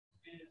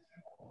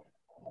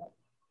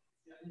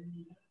Hello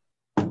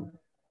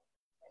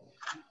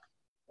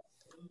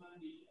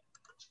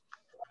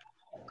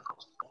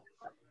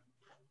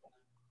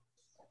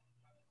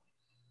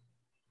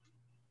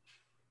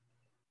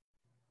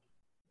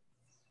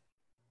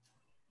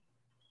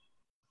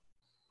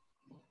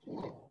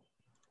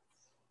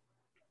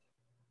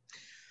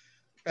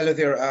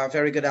there,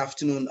 very good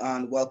afternoon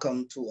and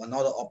welcome to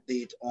another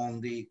update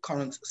on the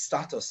current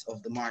status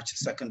of the March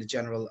 2nd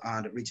general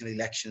and regional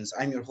elections.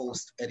 I'm your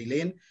host, Eddie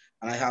Lane,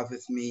 and I have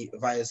with me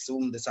via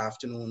Zoom this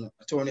afternoon,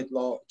 Attorney at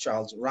Law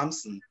Charles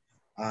Ramson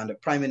and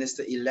Prime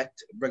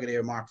Minister-elect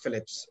Brigadier Mark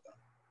Phillips.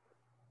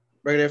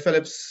 Brigadier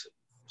Phillips,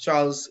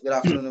 Charles, good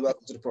afternoon and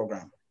welcome to the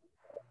program.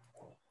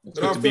 It's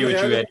good to be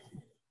with you, Ed.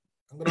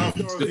 Good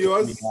afternoon,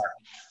 viewers.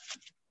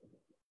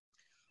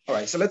 All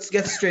right, so let's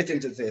get straight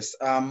into this.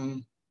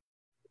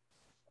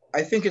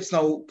 I think it's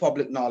now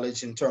public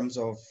knowledge in terms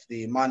of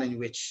the manner in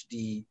which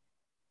the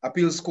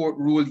appeals court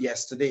ruled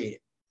yesterday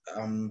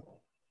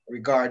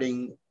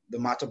regarding the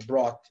matter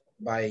brought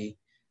by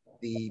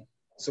the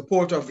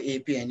supporter of the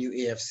APNU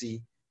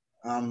AFC.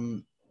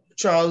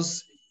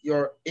 Charles,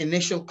 your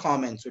initial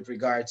comments with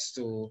regards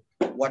to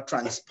what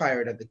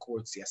transpired at the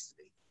courts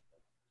yesterday.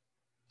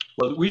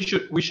 Well, we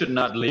should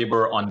not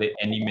labor under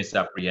any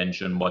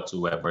misapprehension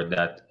whatsoever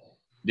that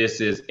this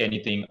is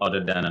anything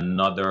other than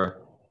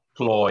another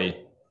ploy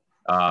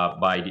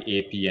by the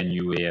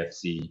APNU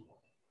AFC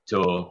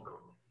to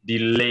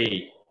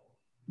delay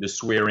the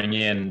swearing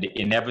in, the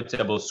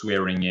inevitable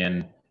swearing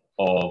in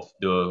of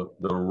the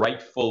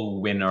rightful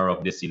winner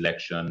of this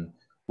election,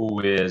 who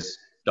is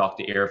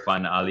Dr.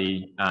 Irfan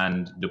Ali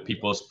and the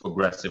People's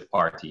Progressive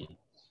Party.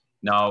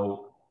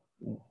 Now,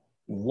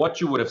 what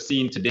you would have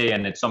seen today,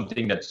 and it's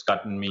something that's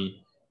gotten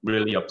me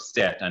really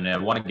upset, and I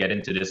want to get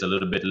into this a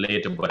little bit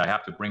later, but I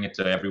have to bring it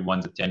to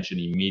everyone's attention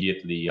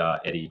immediately,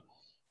 Eddie,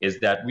 is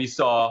that we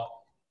saw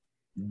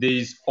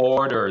these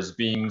orders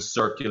being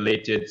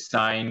circulated,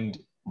 signed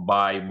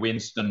by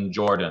Winston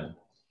Jordan,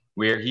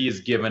 where he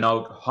is giving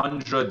out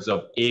hundreds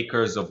of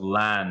acres of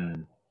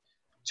land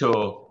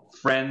to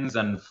friends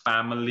and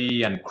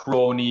family and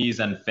cronies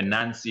and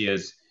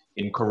financiers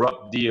in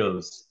corrupt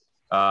deals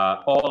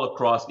all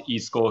across the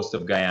east coast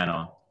of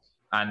Guyana.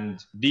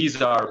 And these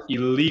are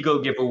illegal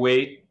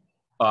giveaway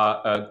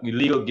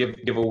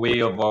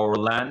of our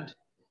land.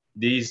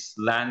 These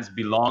lands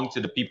belong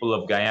to the people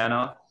of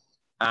Guyana,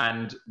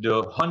 and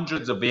the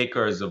hundreds of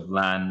acres of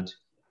land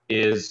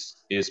is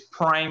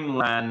prime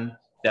land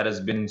that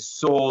has been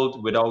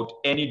sold without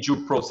any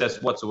due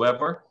process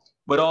whatsoever,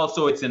 but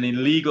also it's an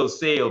illegal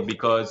sale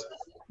because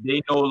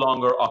they no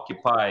longer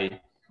occupy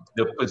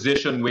the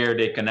position where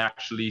they can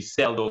actually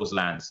sell those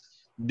lands.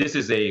 This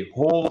is a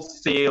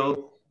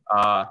wholesale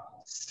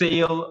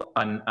sale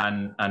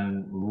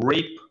and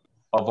rape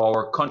of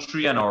our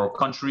country and our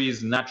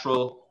country's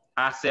natural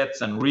assets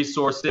and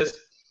resources,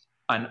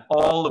 and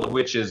all of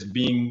which is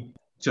being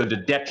to the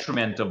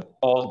detriment of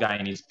all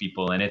Guyanese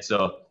people. And it's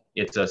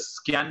a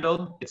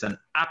scandal. It's an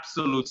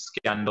absolute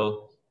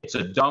scandal. It's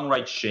a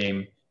downright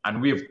shame.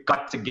 And we've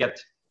got to get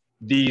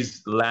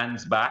these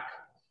lands back,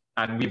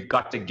 and we've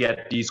got to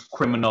get these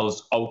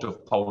criminals out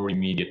of power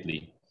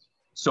immediately.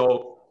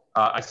 So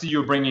I see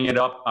you bringing it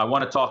up. I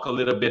want to talk a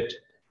little bit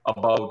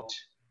about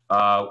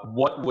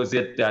what was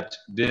it that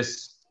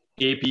this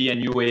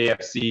APNU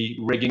AFC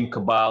rigging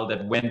cabal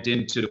that went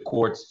into the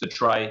courts to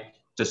try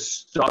to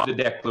stop the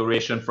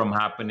declaration from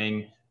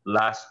happening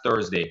last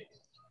Thursday.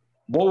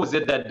 What was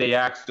it that they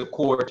asked the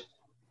court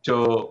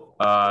to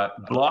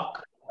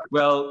block?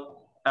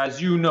 Well,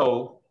 as you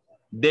know,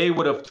 they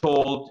would have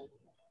told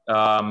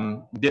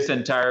this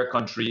entire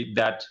country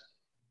that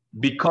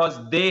because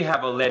they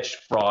have alleged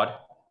fraud,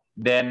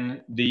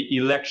 then the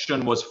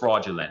election was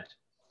fraudulent.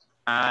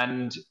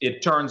 And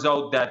it turns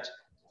out that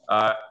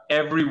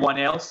everyone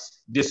else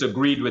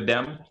disagreed with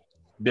them.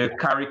 The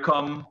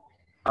CARICOM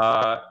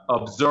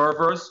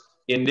observers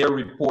in their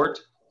report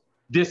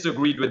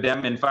disagreed with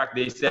them. In fact,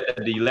 they said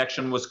that the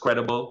election was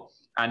credible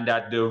and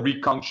that the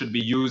recount should be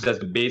used as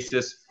the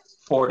basis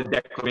for the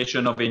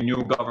declaration of a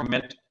new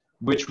government,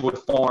 which would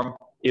form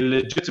a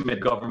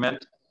legitimate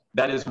government.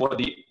 That is what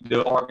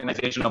the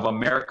Organization of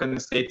American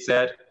States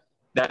said.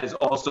 That is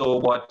also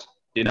what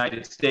the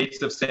United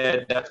States have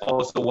said. That's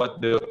also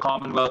what the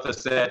Commonwealth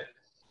has said.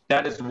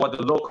 That is what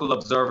the local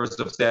observers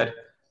have said.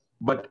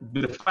 But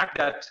the fact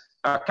that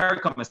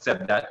CARICOM has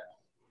said that,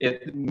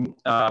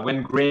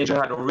 when Granger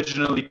had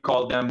originally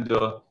called them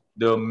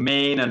the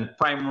main and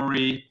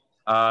primary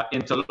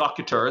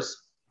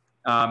interlocutors,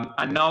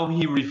 and now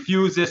he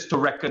refuses to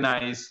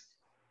recognize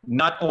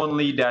not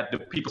only that the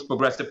People's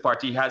Progressive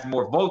Party has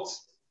more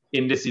votes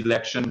in this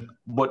election,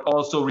 but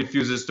also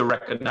refuses to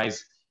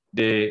recognize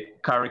the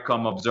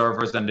CARICOM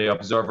observers and the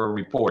observer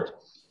report.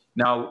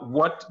 Now,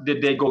 what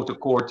did they go to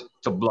court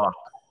to block?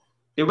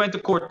 They went to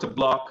court to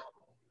block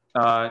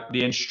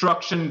the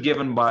instruction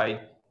given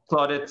by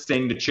Claudette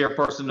Singh, the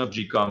chairperson of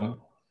GCOM,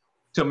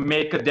 to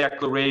make a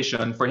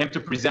declaration, for him to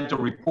present a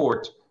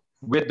report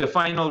with the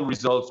final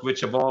results,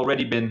 which have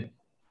already been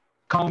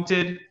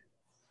counted,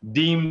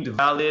 deemed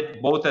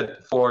valid, both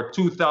for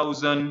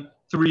 2000,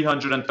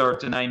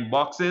 339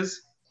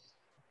 boxes,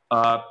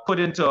 put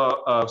into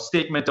a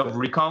statement of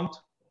recount,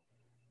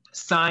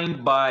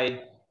 signed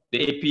by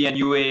the AP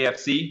and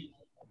UAFC,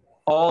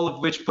 all of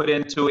which put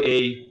into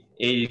a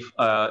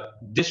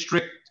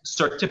district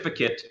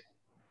certificate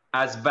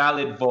as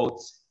valid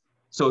votes.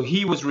 So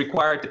he was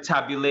required to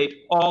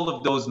tabulate all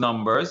of those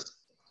numbers,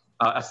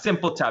 a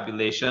simple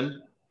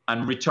tabulation,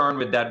 and return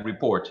with that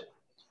report.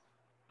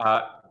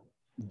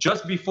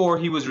 Just before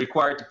he was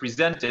required to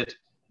present it,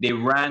 they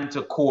ran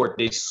to court.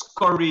 They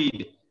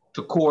scurried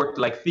to court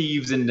like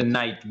thieves in the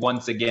night,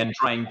 once again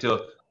trying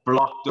to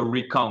block the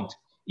recount,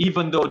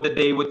 even though that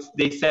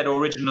they said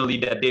originally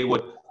that they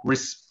would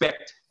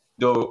respect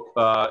the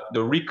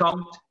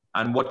recount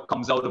and what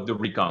comes out of the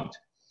recount.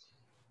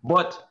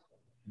 But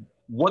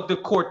what the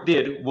court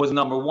did was,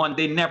 number one,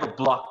 they never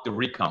blocked the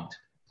recount.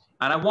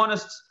 And I want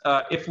us,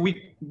 if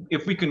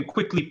we can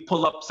quickly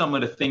pull up some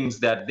of the things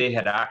that they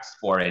had asked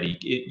for, Eddie.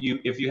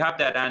 If you have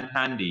that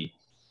handy,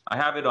 I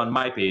have it on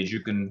my page.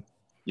 You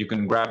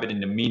can grab it in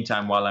the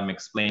meantime while I'm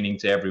explaining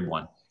to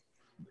everyone.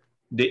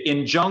 The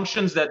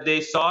injunctions that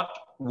they sought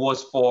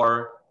was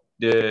for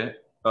the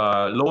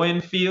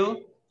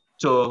Lowenfield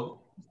to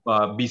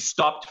be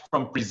stopped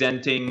from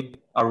presenting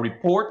a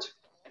report,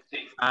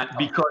 and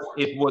because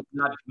it was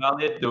not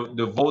valid,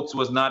 the votes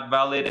was not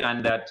valid,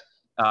 and that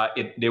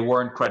they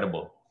weren't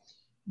credible.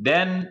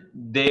 Then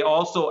they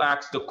also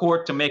asked the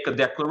court to make a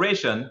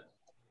declaration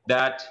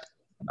that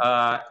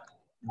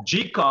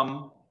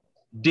GCOM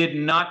did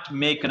not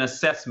make an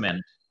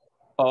assessment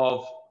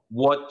of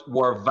what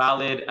were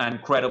valid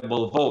and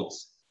credible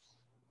votes.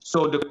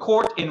 So the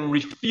court, in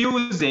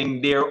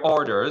refusing their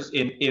orders,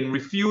 in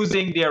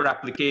refusing their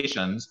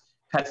applications,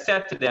 has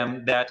said to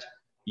them that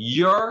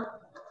your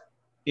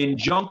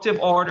injunctive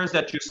orders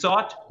that you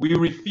sought, we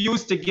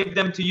refuse to give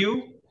them to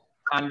you.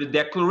 And the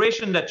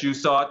declaration that you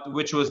sought,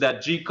 which was that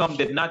GCOM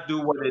did not do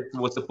what it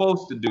was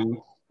supposed to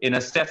do in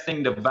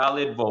assessing the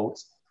valid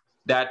votes,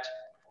 that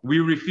we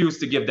refuse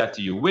to give that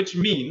to you, which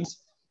means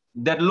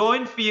that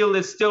Lowenfield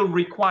is still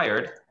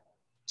required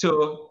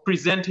to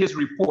present his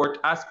report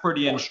as per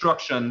the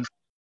instructions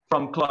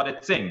from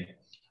Claudette Singh.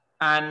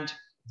 And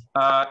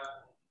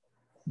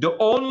the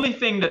only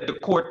thing that the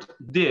court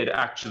did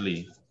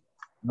actually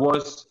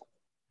was,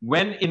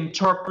 when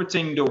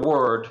interpreting the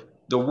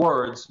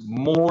words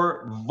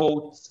more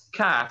votes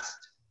cast,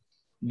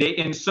 they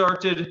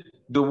inserted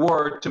the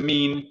word to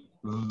mean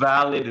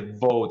valid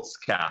votes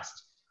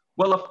cast.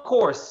 Well, of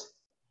course,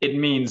 it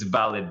means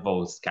valid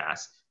votes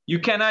cast. You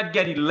cannot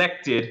get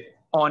elected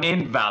on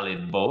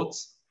invalid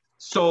votes.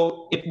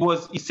 So it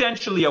was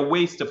essentially a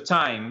waste of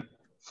time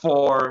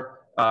for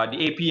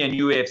the AP and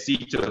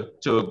UAFC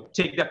to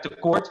take that to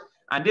court.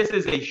 And this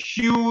is a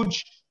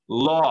huge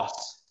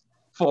loss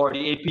for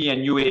the AP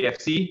and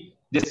UAFC,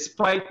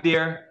 despite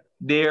their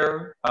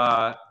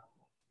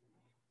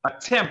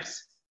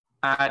attempts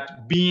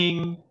at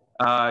being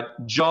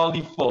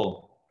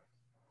jollyful.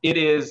 It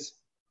is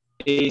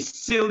a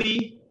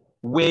silly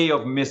way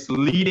of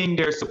misleading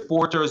their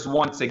supporters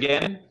once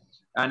again.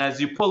 And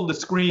as you pull the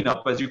screen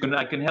up, I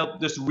can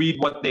help just read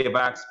what they have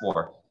asked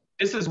for.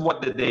 This is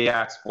what they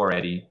asked for,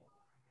 Eddie.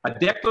 A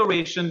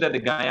declaration that the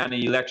Guyana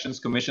Elections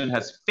Commission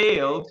has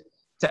failed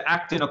to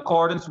act in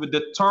accordance with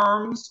the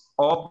terms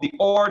of the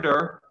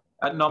order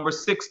at number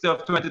 60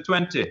 of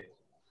 2020,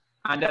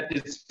 and that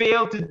it's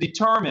failed to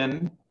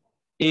determine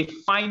a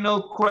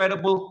final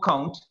credible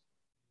count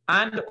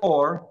and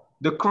or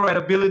the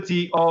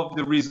credibility of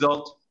the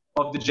result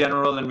of the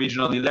general and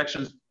regional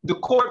elections. The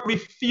court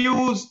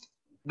refused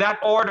that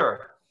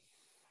order.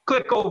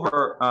 Click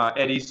over,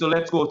 Eddie, so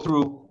let's go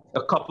through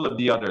a couple of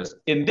the others.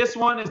 In this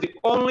one is the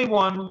only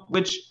one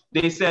which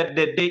they said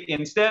that they,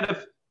 instead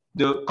of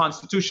the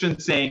Constitution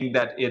saying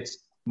that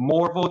it's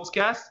more votes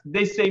cast,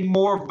 they say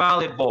more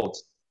valid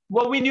votes.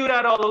 Well, we knew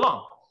that all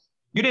along.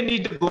 You didn't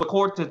need to go to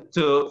court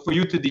for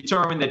you to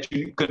determine that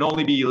you can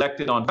only be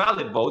elected on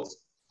valid votes.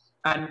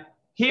 And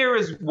here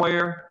is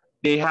where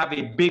they have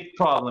a big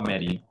problem,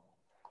 Eddie,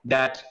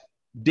 that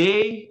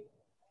they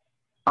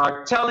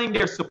are telling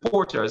their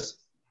supporters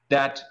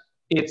that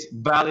it's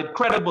valid,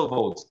 credible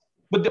votes.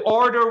 But the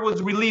order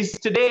was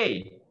released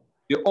today.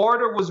 The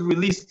order was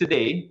released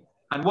today.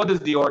 And what does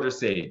the order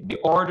say? The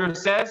order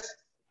says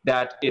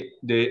that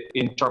the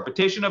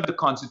interpretation of the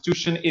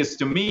Constitution is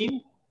to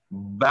mean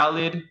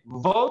valid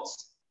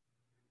votes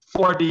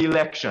for the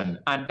election.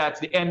 And that's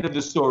the end of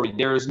the story.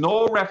 There is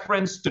no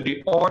reference to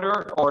the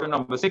order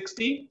number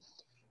 60.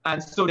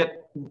 And so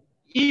that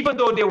even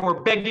though they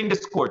were begging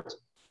this court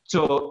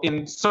to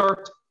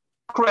insert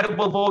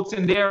credible votes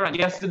in there, and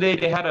yesterday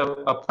they had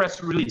a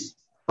press release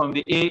from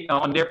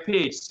on their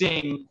page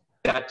saying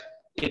that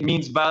it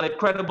means valid,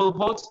 credible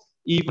votes,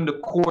 even the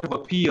Court of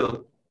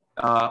Appeal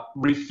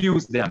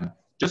refused them.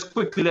 Just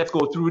quickly, let's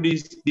go through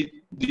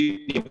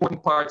the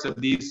important parts of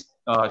these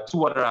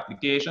two other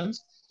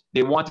applications.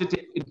 They wanted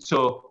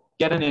to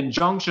get an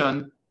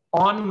injunction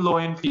on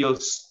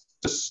Lowenfield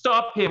to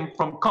stop him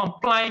from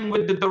complying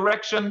with the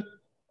direction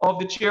of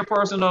the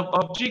chairperson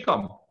of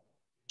GCOM,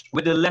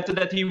 with the letter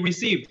that he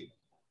received.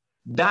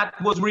 That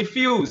was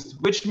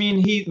refused, which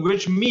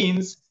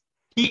means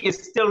he is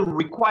still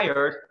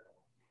required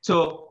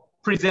to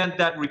present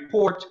that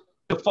report,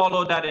 to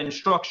follow that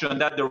instruction,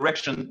 that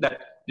direction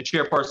that the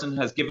chairperson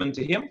has given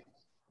to him.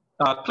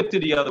 Click to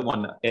the other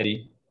one,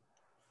 Eddie.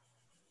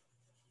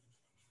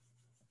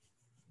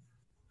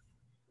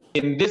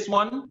 In this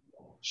one,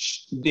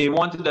 they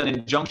wanted an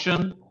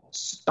injunction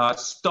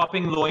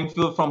stopping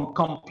Lowenfield from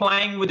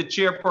complying with the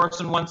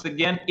chairperson once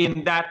again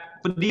in that,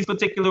 for these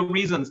particular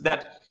reasons,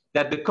 that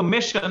the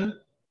commission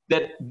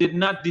that did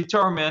not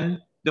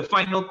determine the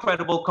final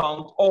credible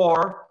count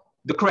or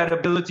the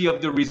credibility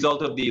of the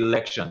result of the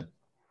election.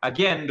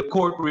 Again, the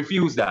court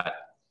refused that.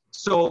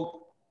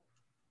 So,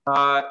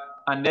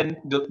 and then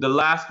the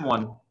last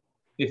one,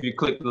 if you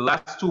click, the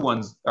last two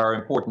ones are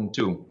important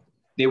too.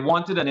 They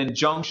wanted an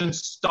injunction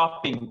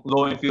stopping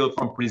Lowenfield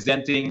from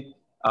presenting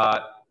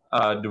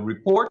the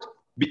report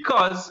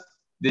because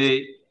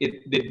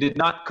it did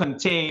not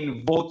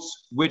contain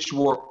votes which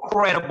were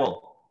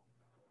credible.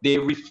 They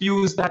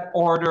refused that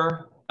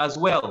order as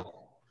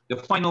well. The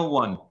final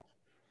one.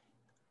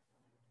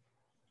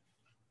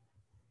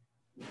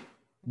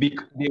 They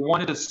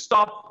wanted to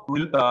stop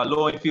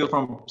Lowenfield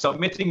from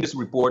submitting this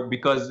report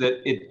because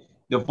the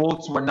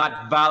votes were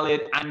not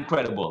valid and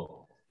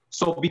credible.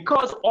 So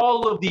because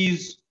all of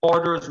these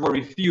orders were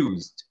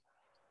refused,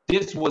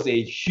 this was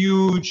a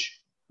huge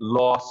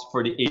loss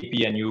for the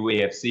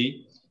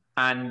APNU-AFC,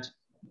 and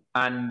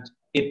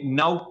it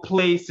now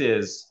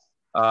places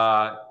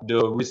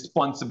the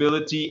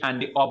responsibility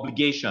and the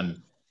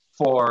obligation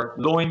for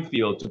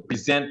Lowenfield to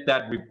present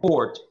that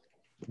report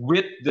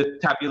with the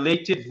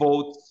tabulated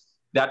votes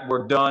that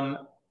were done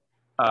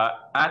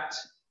at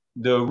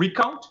the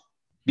recount,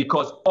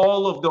 because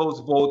all of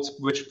those votes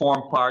which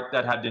form part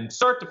that had been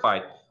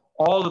certified,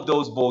 all of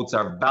those votes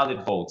are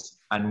valid votes,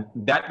 and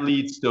that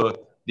leads to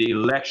the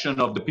election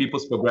of the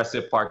People's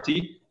Progressive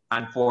Party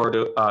and for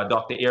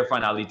Dr.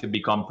 Irfan Ali to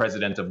become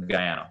president of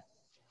Guyana.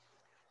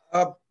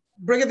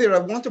 Brigadier, I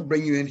want to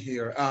bring you in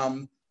here.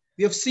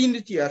 We have seen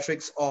the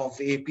theatrics of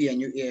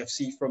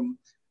APNU-AFC from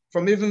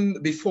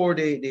even before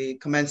the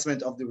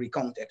commencement of the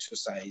recount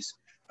exercise.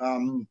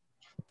 And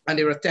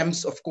their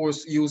attempts, of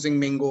course, using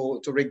Mingo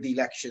to rig the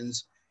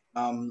elections,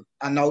 and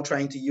now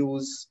trying to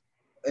use,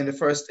 in the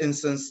first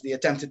instance, they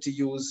attempted to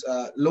use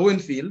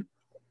Lowenfield,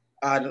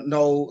 and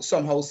now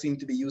somehow seem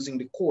to be using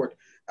the court.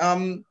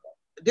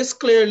 This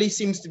clearly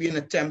seems to be an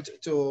attempt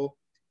to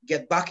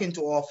get back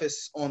into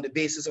office on the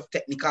basis of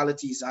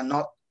technicalities and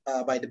not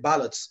by the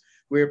ballots,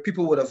 where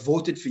people would have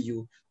voted for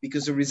you,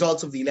 because the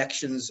results of the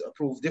elections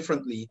proved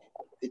differently.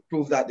 It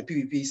proved that the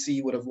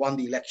PPPC would have won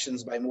the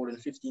elections by more than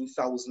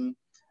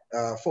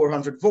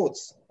 15,400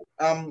 votes.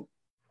 And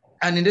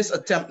in this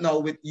attempt now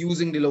with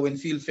using the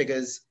Lowenfield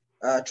figures,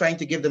 trying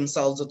to give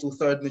themselves a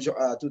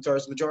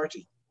two-thirds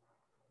majority.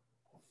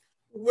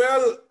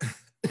 Well,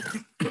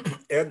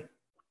 Ed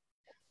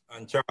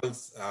and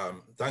Charles,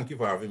 thank you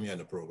for having me on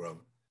the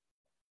program.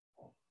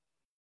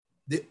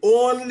 The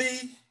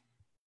only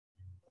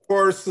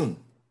person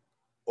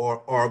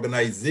or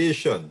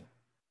organization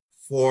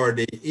for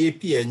the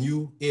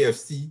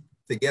APNU-AFC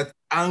to get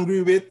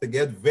angry with, to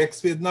get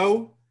vexed with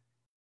now,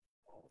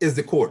 is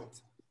the court.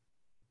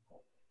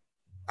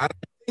 And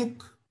I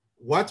think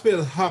what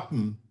will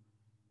happen,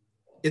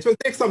 it will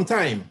take some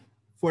time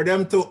for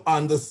them to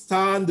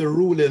understand the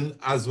ruling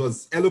as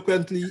was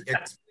eloquently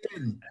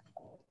explained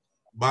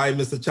by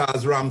Mr.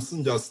 Charles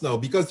Ramson just now,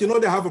 because you know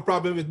they have a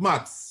problem with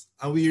maths,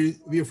 and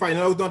we find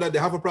out now that they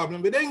have a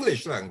problem with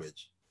English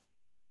language.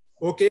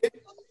 Okay,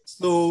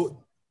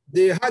 so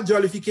they had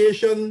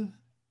jollification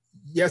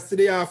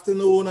yesterday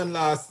afternoon and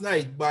last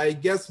night, but I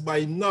guess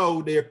by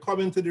now they're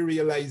coming to the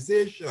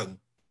realization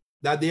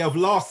that they have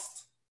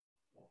lost,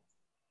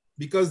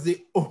 because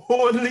the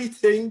only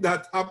thing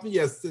that happened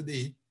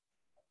yesterday,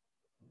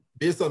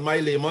 based on my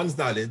layman's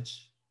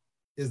knowledge,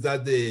 is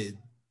that the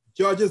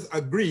judges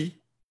agree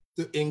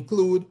to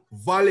include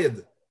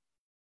valid,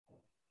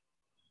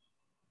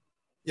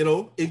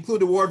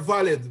 include the word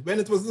valid when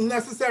it wasn't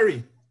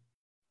necessary.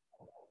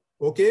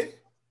 Okay?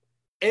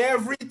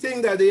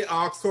 Everything that they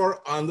asked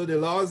for under the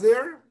laws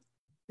there,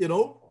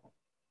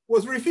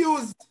 was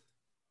refused,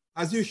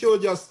 as you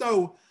showed just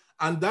now.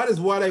 And that is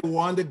what I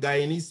want the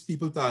Guyanese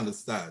people to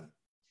understand,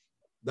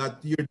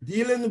 that you're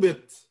dealing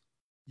with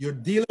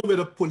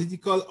a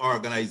political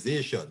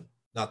organization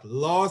that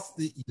lost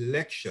the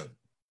election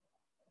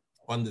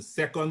on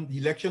the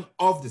election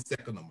of the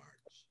 2nd of March.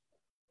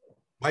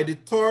 By the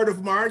 3rd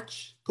of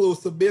March,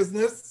 close to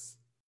business,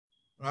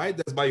 right?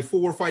 That's by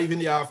 4 or 5 in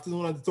the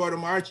afternoon on the 3rd of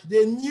March,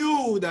 they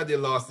knew that they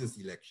lost these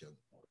elections.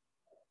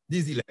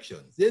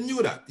 They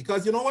knew that,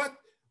 because you know what?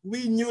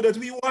 We knew that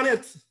we won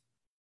it.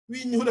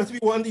 We knew that we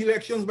won the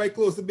elections by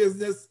close to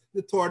business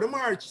the 3rd of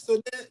March.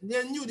 So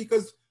they knew,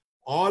 because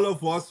all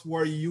of us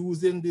were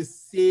using the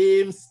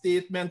same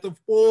statement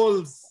of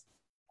polls.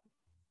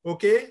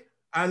 Okay?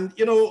 And,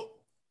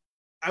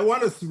 I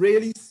want to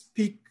really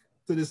speak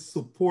to the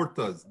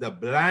supporters, the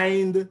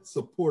blind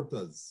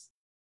supporters,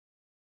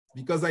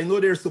 because I know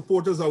there are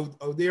supporters out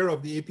there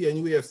of the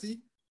APNU-AFC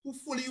who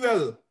fully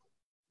well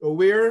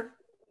aware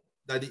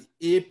that the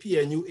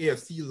APNU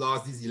AFC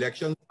lost these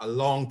elections a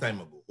long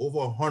time ago, over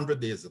 100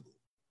 days ago.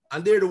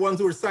 And they're the ones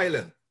who are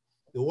silent,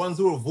 the ones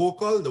who are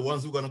vocal, the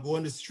ones who are going to go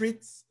on the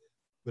streets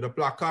with a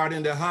placard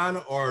in their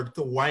hand or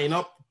to wind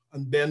up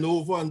and bend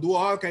over and do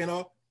all kind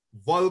of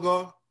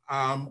vulgar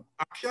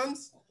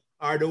actions,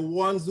 are the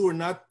ones who are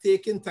not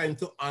taking time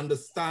to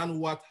understand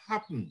what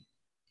happened.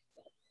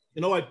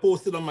 You know, I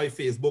posted on my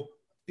Facebook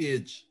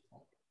page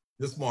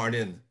this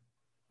morning,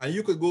 and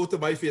you could go to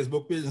my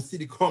Facebook page and see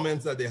the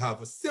comments that they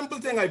have. A simple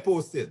thing I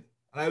posted,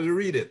 and I will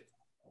read it.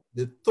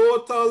 The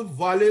total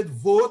valid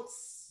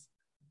votes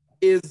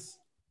is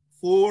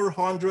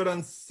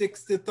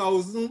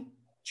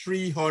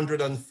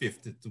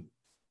 460,352.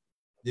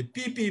 The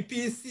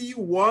PPPC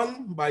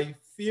won by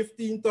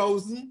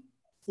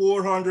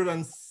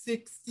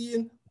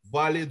 15,416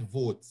 valid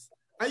votes.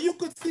 And you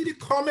could see the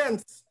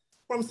comments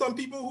from some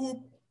people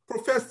who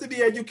profess to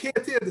be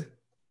educated.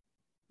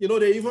 You know,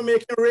 they're even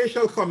making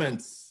racial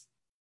comments,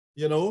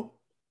 you know.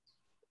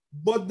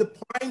 But the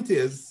point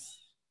is,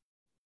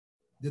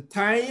 the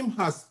time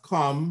has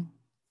come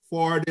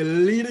for the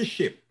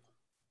leadership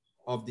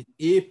of the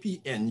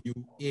APNU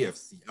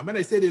AFC. And when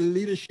I say the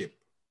leadership,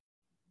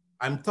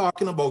 I'm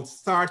talking about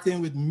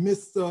starting with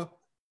Mr.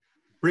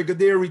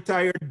 Brigadier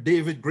retired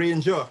David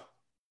Granger,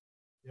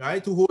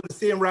 right, who hold the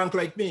same rank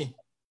like me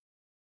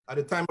at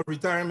the time of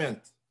retirement.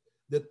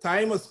 The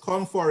time has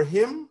come for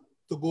him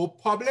to go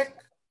public.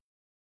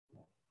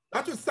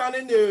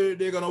 Notwithstanding,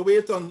 they're going to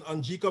wait on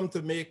GCOM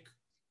to make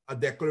a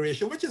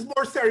declaration, which is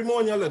more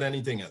ceremonial than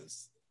anything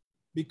else,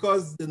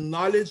 because the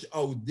knowledge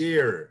out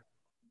there,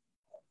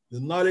 the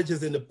knowledge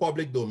is in the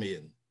public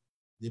domain.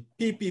 The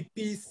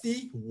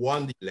PPPC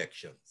won the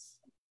elections.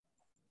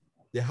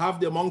 They have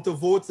the amount of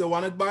votes they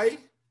wanted by.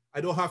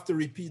 I don't have to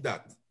repeat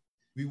that.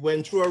 We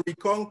went through a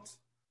recount.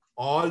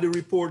 All the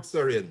reports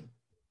are in.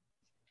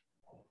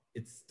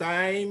 It's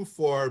time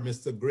for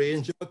Mr.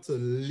 Granger to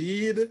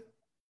lead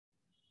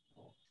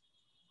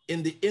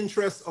in the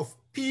interest of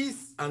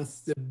peace and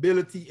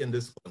stability in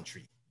this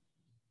country.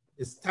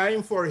 It's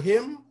time for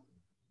him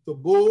to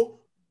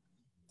go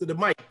to the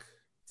mic,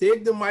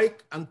 take the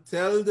mic and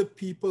tell the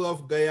people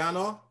of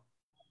Guyana,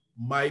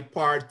 my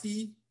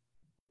party,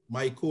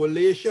 my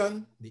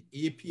coalition, the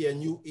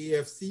APNU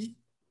AFC,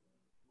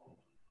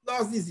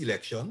 lost these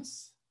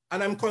elections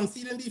and I'm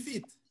conceding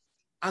defeat.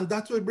 And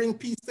that will bring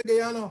peace to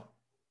Guyana.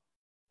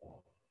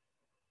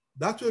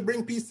 That will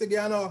bring peace to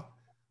Guyana,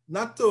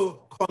 not to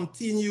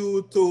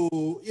continue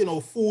to, you know,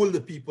 fool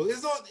the people.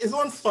 It's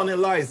one funny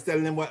lies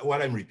telling them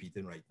what I'm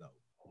repeating right now.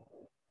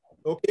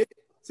 Okay?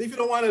 So if you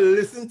don't want to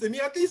listen to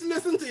me, at least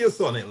listen to your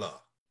son-in-law.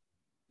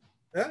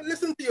 Yeah?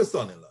 Listen to your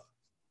son-in-law.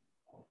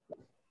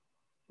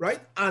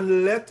 Right?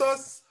 And let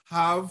us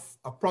have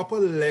a proper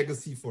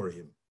legacy for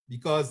him,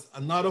 because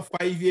another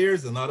 5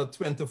 years, another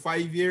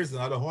 25 years,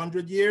 another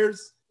 100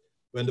 years,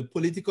 when the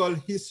political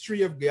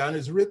history of Guyana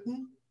is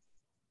written,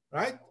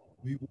 right?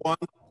 We want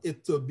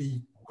it to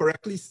be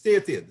correctly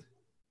stated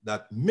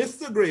that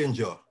Mr.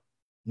 Granger,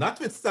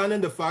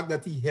 notwithstanding the fact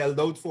that he held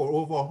out for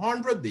over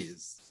 100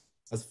 days,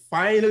 has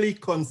finally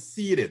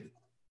conceded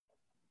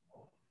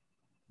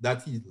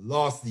that he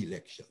lost the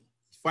election.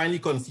 He finally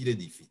conceded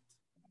defeat.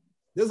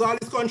 This is all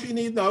this country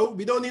needs now.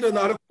 We don't need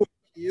another court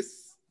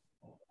case,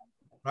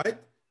 right?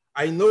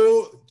 I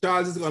know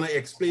Charles is going to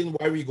explain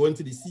why we're going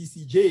to the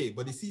CCJ,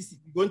 but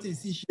going to the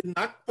CCJ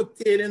not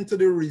pertaining to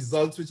the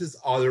results, which is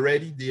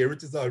already there,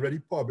 which is already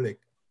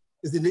public.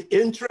 It's in the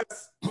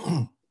interest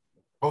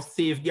of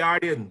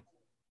safeguarding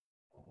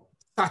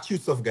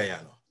statutes of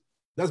Guyana.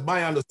 That's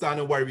my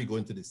understanding why we're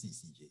going to the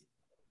CCJ.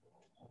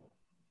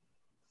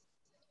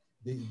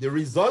 The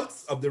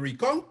results of the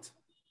recount,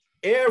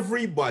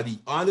 everybody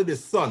under the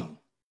sun,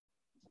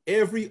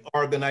 every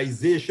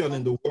organization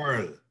in the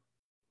world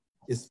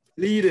is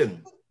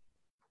pleading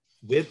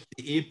with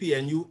the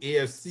APNU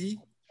AFC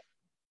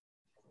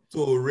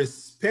to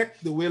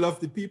respect the will of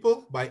the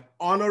people by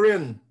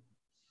honoring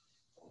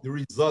the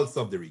results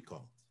of the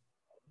recount.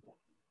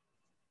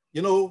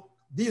 You know,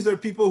 these are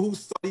people who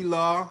study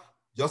law,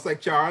 just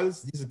like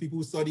Charles. These are people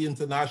who study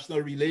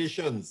international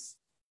relations.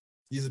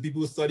 These are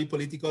people who study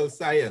political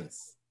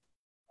science.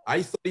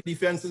 I study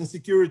defense and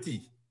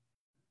security.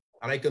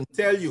 And I can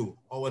tell you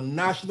our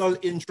national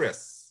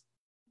interests,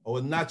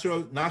 our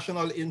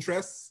national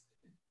interests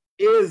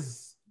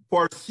is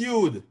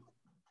pursued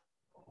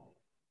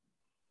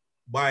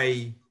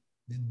by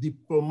the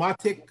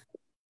diplomatic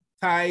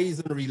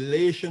ties and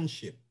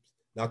relationships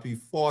that we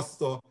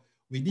foster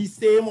with these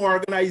same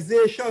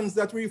organizations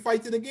that we're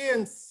fighting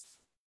against.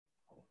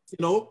 You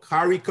know,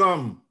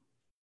 CARICOM,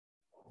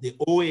 the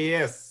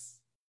OAS,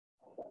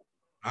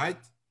 right?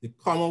 The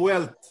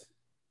Commonwealth.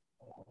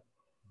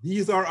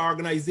 These are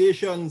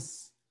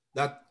organizations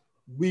that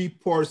we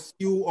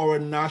pursue our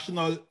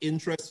national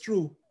interest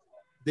through.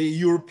 The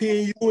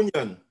European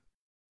Union,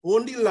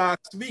 only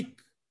last week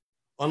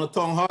on a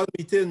town hall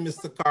meeting,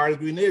 Mr. Carl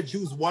Greenidge,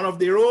 who's one of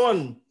their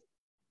own,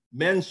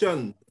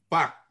 mentioned the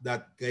fact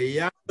that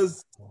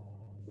Guyana's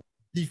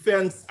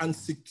defense and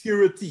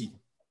security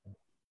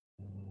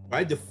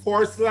right? The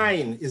first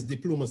line is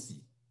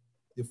diplomacy.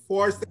 The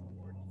first line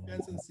for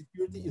defense and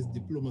security is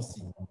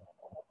diplomacy.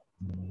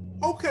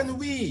 How can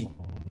we,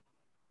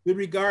 with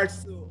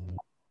regards to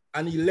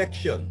an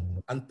election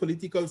and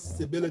political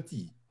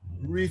stability,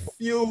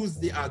 refuse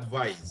the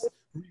advice,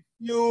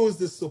 refuse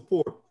the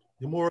support,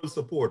 the moral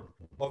support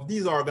of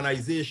these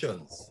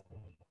organizations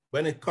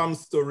when it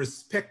comes to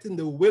respecting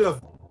the will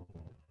of them?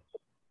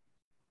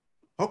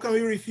 How can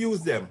we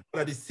refuse them,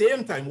 but at the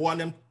same time want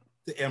them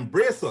to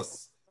embrace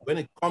us when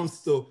it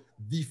comes to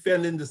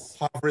defending the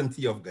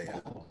sovereignty of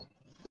Guyana?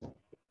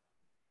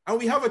 And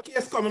we have a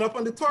case coming up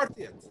on the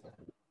 30th.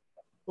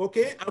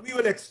 Okay, and we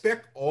will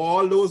expect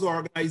all those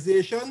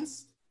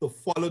organizations to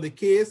follow the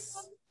case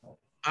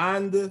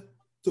and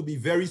to be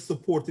very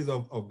supportive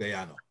of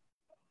Guyana.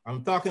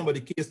 I'm talking about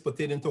the case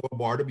pertaining to our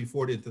border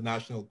before the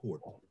International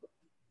Court.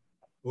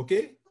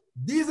 Okay,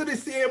 these are the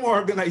same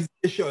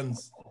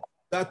organizations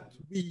that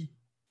we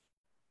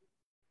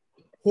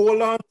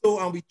hold on to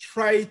and we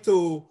try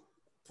to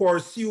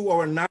pursue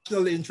our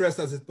national interests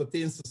as it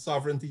pertains to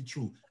sovereignty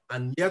through.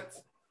 And yet,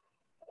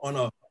 on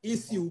an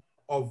issue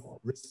of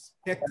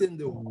respecting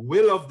the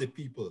will of the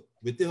people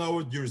within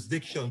our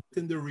jurisdiction,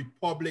 within the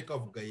Republic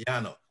of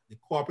Guyana, the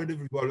Cooperative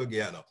Republic of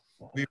Guyana,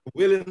 we're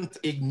willing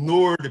to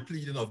ignore the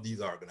pleading of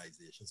these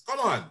organizations. Come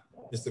on,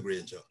 Mr.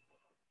 Granger.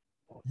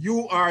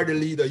 You are the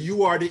leader.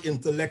 You are the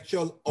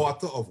intellectual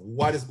author of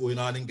what is going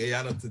on in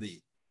Guyana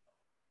today.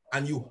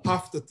 And you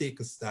have to take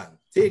a stand.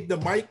 Take the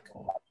mic,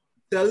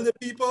 tell the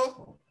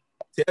people,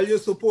 tell your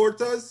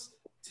supporters,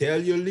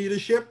 tell your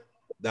leadership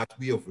that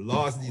we have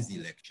lost these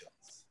elections.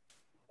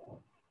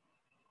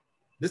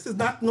 This is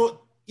not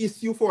no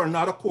issue for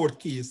another court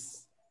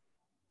case.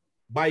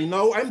 By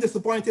now, I'm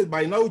disappointed.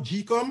 By now,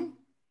 GCOM,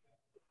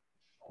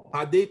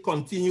 had they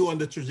continued on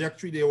the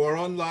trajectory they were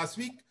on last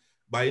week,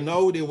 by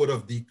now they would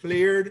have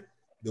declared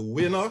the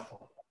winner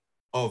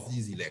of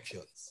these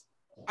elections.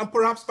 And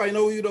perhaps by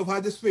now you'd have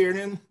had the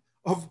swearing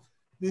of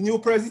the new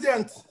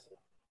president,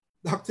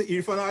 Dr.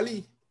 Irfan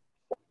Ali.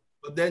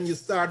 But then you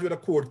start with a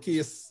court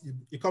case.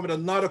 You come with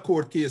another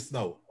court case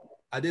now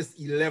at this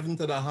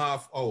 11th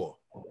hour.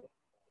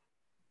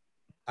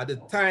 At the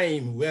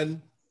time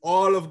when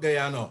all of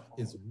Guyana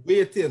is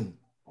waiting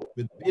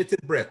with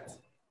bated breath,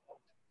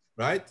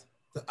 right,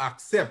 to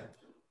accept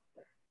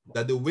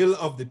that the will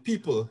of the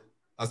people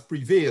has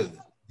prevailed,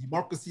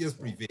 democracy has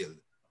prevailed.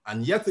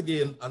 And yet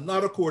again,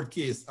 another court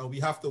case, and we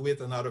have to wait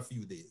another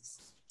few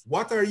days.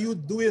 What are you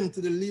doing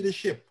to the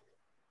leadership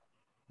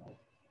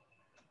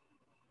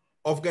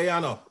of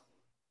Guyana,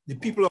 the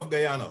people of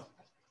Guyana?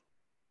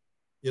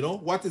 You know,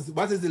 what is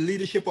the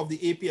leadership of the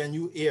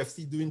APNU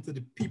AFC doing to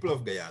the people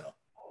of Guyana?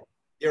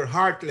 They're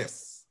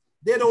heartless.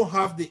 They don't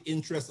have the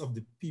interests of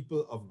the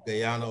people of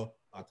Guyana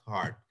at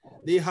heart.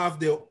 They have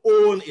their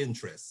own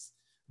interests.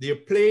 They're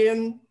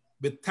playing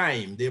with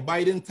time. They're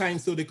biding time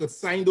so they could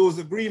sign those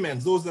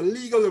agreements. Those are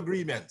legal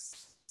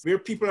agreements where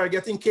people are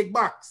getting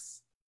kickbacks.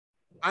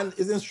 And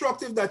it's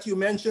instructive that you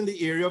mentioned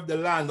the area of the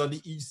land on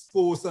the East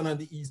Coast and on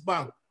the East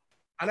Bank.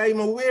 And I'm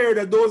aware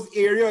that those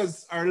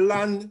areas are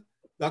land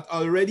that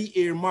already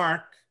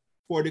earmarked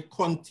for the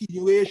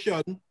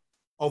continuation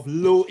of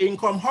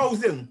low-income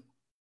housing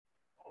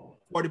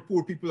for the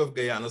poor people of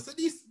Guyana. So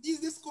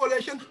this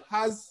coalition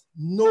has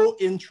no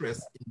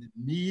interest in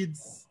the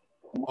needs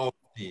of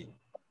the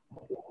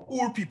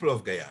poor people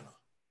of Guyana,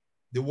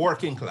 the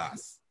working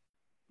class.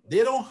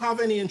 They don't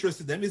have any interest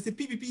in them. It's the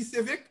PPP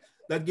Civic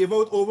that gave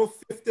out over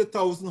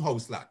 50,000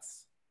 house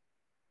lots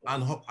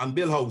and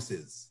build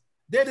houses.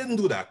 They didn't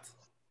do that.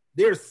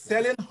 They're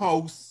selling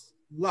house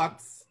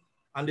lots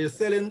and they're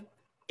selling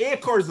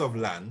acres of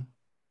land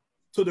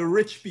to the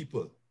rich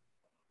people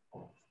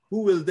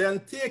who will then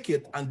take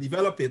it and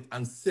develop it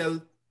and sell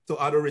to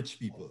other rich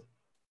people.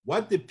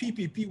 What the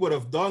PPP would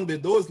have done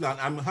with those land,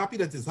 I'm happy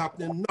that it's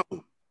happening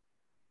now,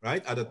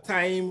 right? At a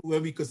time where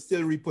we could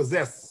still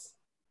repossess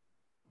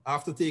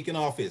after taking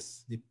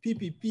office. The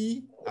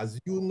PPP, as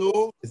you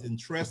know, is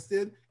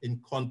interested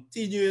in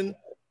continuing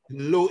the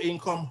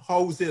low-income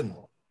housing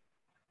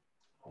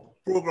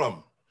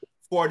program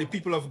for the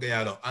people of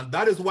Guyana. And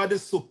that is what the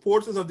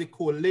supporters of the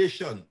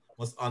coalition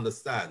must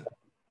understand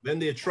when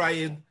they're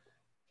trying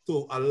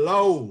to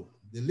allow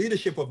the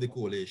leadership of the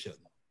coalition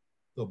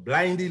to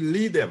blindly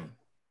lead them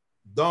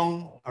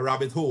down a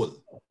rabbit hole.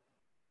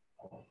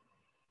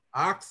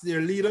 Ask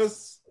their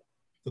leaders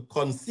to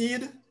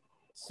concede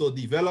so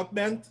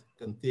development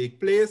can take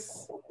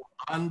place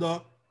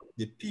under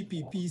the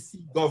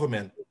PPPC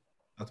government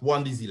that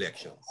won these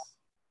elections.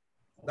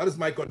 That is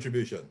my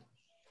contribution.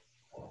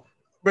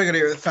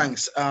 Brigadier,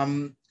 thanks.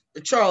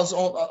 Charles,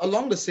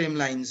 along the same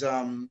lines,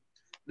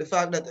 the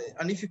fact that,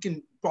 and if you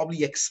can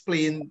probably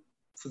explain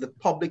for the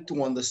public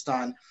to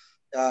understand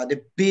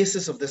the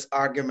basis of this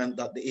argument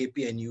that the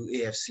APNU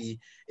AFC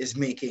is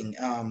making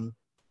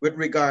with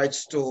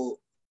regards to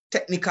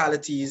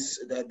technicalities,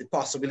 the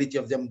possibility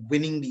of them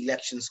winning the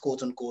elections,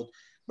 quote unquote,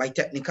 by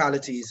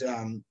technicalities.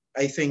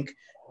 I think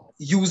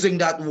using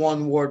that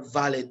one word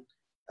valid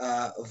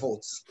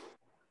votes.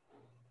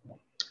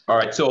 All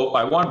right. So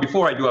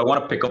before I do, I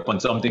want to pick up on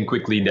something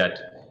quickly that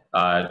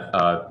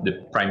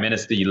the Prime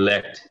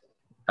Minister-elect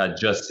had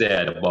just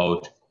said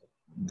about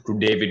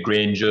David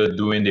Granger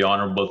doing the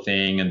honorable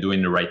thing and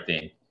doing the right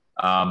thing.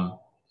 I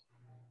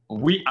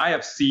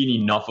have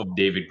seen enough of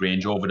David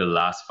Granger over the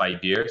last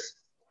 5 years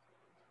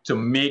to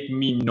make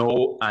me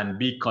know and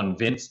be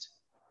convinced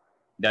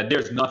that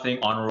there's nothing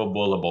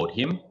honorable about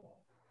him,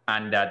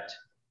 and that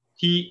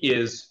he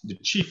is the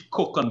chief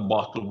cook and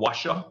bottle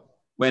washer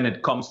when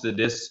it comes to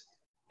this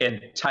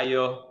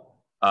entire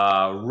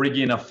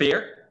rigging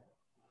affair,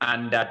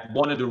 and that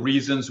one of the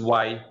reasons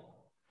why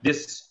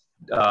this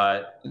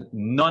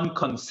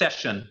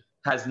non-concession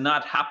has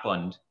not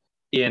happened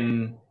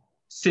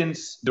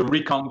since the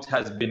recount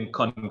has been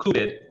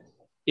concluded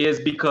is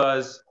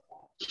because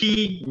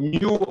he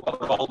knew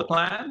about all the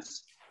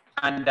plans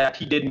and that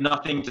he did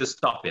nothing to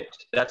stop it.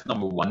 That's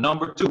number one.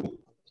 Number two,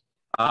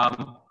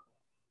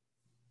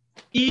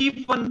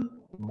 even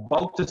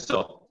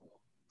Balthasar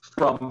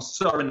from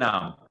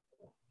Suriname,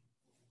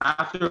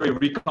 after a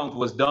recount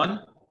was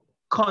done,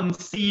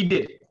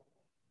 conceded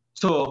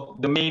to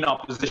the main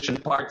opposition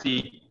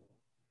party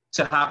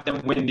to have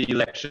them win the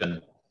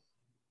election.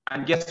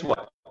 And guess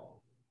what?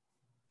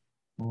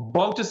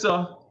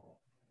 Balthasar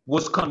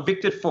was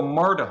convicted for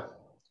murder,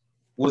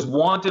 was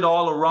wanted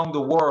all around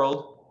the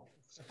world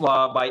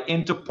by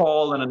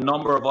Interpol and a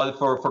number of other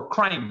for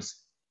crimes.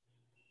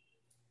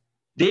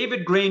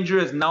 David Granger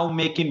is now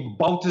making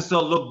Balthasar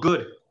look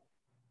good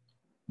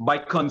by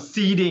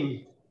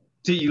conceding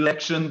to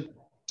election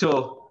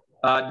to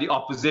the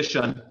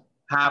opposition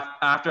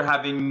after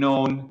having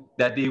known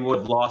that they would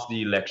have lost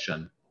the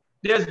election.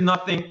 There's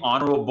nothing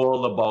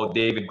honorable about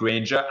David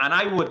Granger, and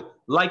I would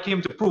like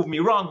him to prove me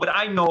wrong, but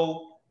I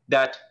know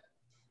that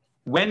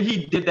when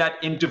he did that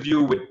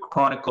interview with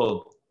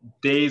Chronicle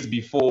days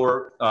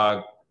before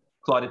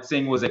Claudette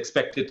Singh was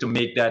expected to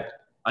make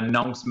that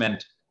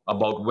announcement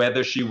about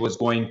whether she was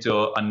going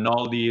to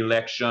annul the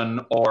election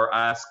or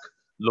ask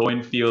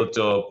Lowenfield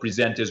to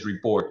present his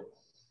report,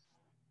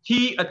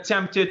 he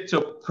attempted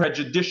to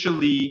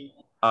prejudicially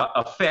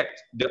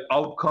affect the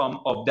outcome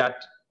of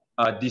that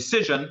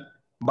decision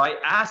by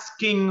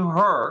asking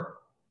her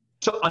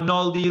to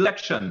annul the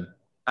election.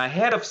 A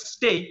head of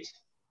state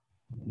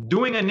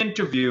doing an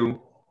interview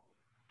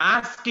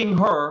asking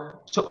her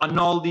to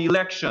annul the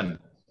election.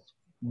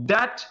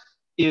 That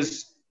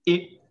is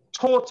a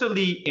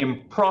totally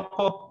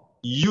improper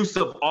use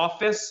of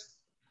office,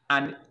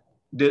 and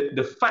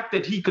the fact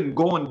that he can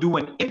go and do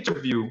an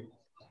interview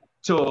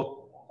to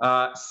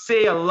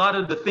say a lot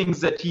of the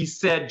things that he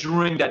said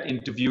during that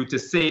interview, to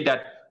say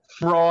that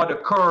fraud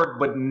occurred,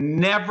 but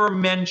never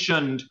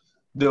mentioned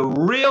the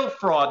real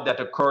fraud that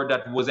occurred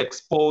that was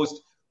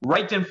exposed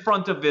right in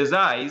front of his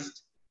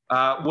eyes,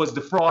 was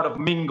the fraud of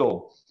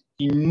Mingo.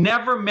 He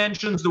never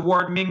mentions the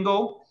word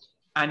Mingo,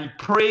 and he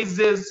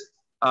praises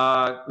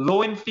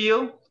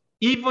Lowenfield,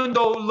 even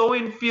though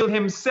Lowenfield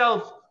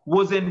himself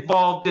was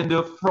involved in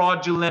the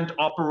fraudulent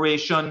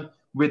operation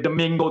with the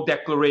Mingo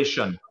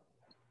Declaration.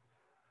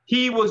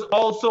 He was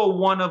also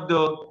one of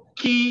the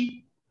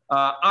key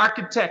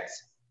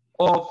architects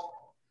of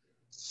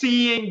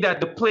seeing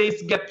that the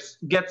place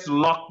gets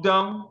locked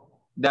down,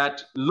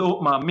 that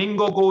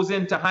Mingo goes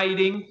into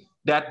hiding,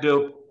 that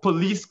the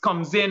police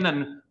comes in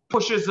and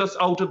pushes us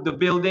out of the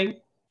building.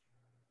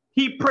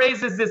 He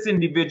praises this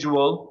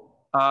individual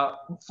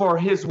for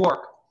his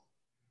work.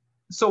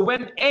 So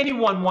when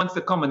anyone wants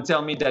to come and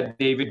tell me that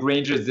David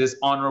Granger is this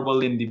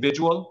honorable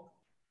individual,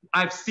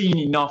 I've seen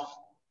enough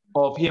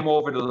of him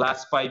over the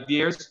last 5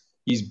 years.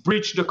 He's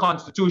breached the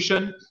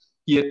Constitution.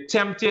 He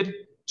attempted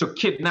to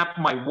kidnap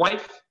my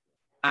wife,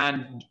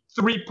 and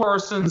 3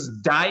 persons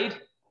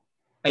died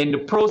in the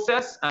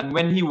process. And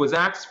when he was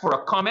asked for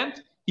a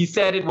comment, he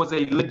said it was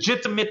a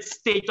legitimate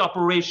state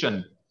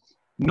operation.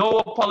 No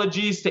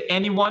apologies to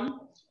anyone,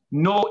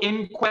 no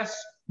inquest,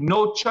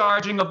 no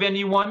charging of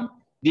anyone.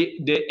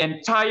 The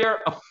entire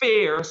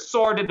affair,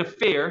 sordid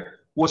affair,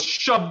 was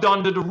shoved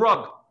under the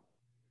rug.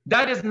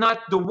 That is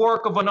not the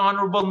work of an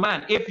honorable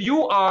man. If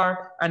you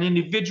are an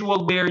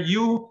individual where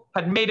you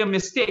had made a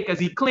mistake, as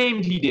he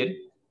claimed he did,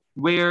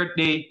 where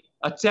they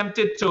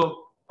attempted to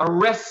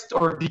arrest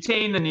or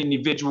detain an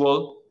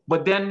individual,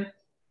 but then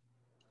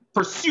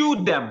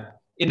pursued them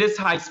in this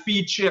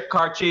high-speed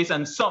car chase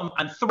and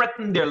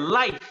threatened their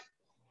life,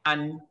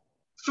 and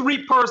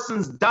 3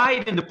 persons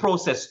died in the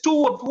process,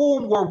 2 of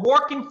whom were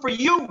working for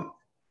you,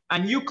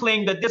 and you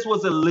claim that this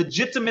was a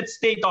legitimate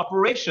state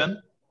operation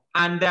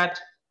and that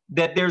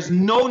there's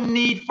no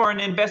need for an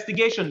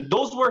investigation.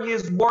 Those were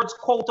his words,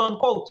 quote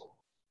unquote.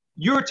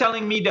 You're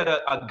telling me that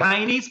a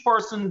Guyanese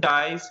person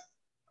dies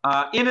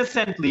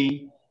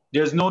innocently,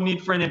 there's no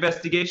need for an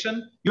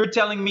investigation? You're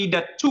telling me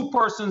that 2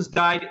 persons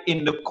died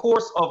in the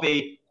course of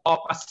a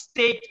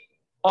state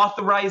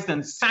authorized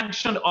and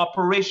sanctioned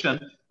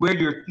operation where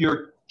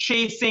you're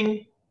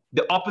chasing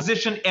the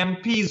opposition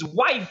MP's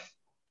wife,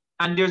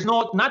 and there's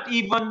not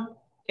even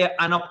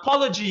an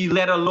apology,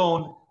 let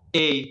alone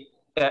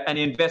an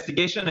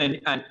investigation,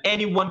 and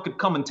anyone could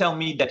come and tell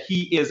me that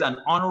he is an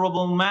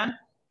honorable man?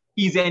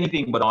 he's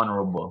anything but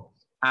honorable.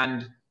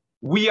 And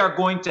we are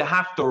going to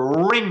have to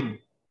wring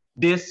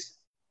this,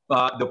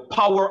 the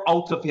power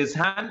out of his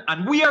hand,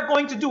 and we are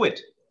going to do it.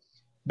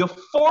 The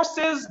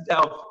forces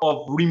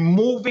of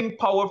removing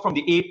power from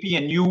the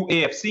APNU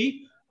AFC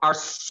are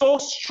so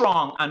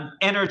strong and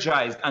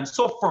energized and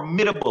so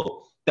formidable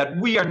that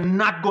we are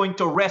not going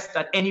to rest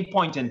at any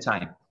point in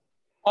time.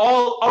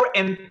 Our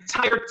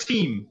entire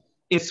team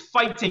is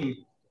fighting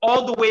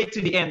all the way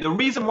to the end. The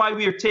reason why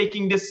we are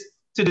taking this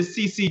to the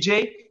CCJ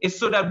is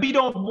so that we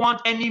don't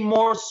want any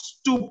more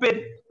stupid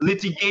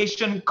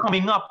litigation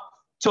coming up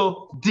to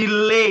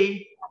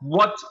delay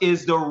what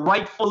is the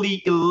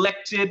rightfully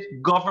elected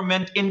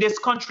government in this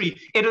country.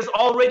 It is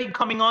already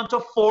coming on to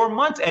 4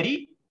 months,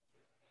 Eddie.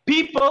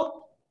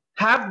 People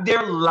have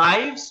their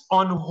lives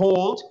on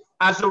hold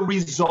as a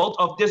result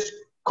of this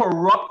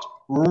corrupt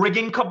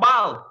rigging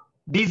cabal,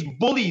 these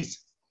bullies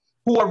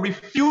who are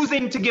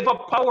refusing to give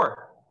up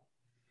power.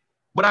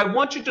 But I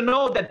want you to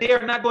know that they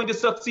are not going to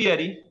succeed,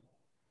 Eddie.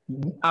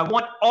 I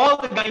want all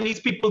the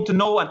Guyanese people to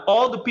know, and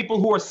all the people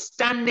who are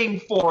standing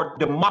for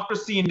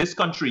democracy in this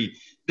country,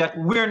 that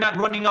we're not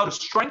running out of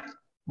strength,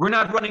 we're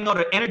not running out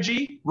of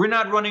energy, we're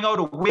not running out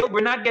of will,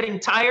 we're not getting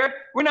tired,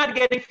 we're not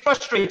getting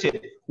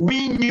frustrated. We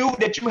knew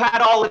that you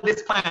had all of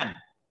this planned.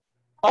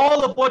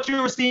 All of what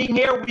you were seeing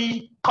here,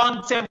 we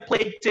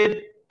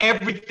contemplated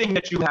everything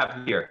that you have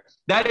here.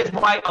 That is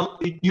why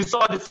you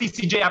saw the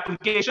CCJ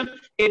application.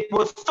 It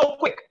was so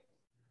quick.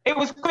 It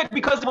was quick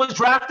because it was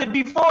drafted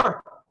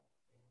before.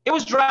 It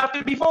was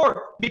drafted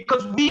before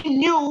because we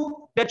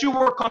knew that you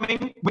were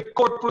coming with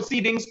court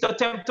proceedings to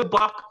attempt to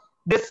block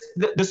this,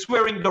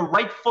 the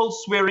rightful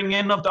swearing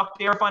in of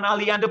Dr. Irfan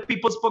Ali and the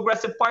People's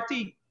Progressive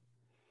Party.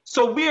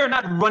 So we are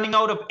not running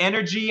out of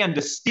energy and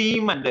the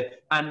steam and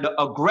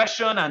the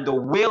aggression and the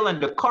will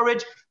and the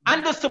courage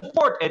and the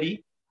support,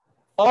 Eddie.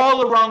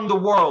 All around the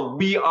world,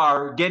 we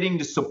are getting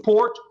the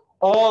support.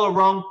 All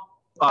around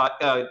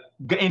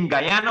in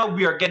Guyana,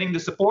 we are getting the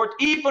support,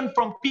 even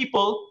from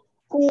people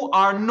who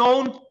are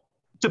known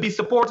to be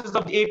supporters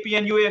of the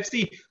APNU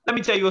AFC. Let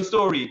me tell you a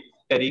story,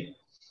 Eddie.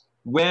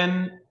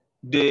 When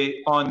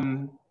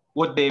on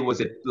what day was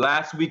it?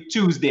 Last week,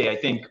 Tuesday, I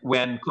think,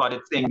 when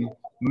Claudette Singh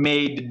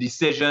made the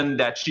decision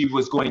that she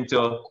was going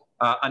to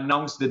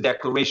announce the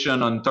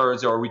declaration on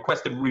Thursday, or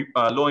requested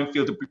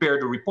Lowenfield to prepare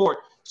the report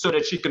so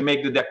that she could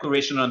make the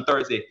declaration on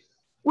Thursday.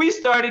 We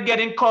started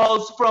getting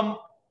calls from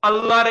a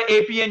lot of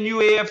APNU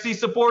AFC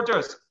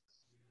supporters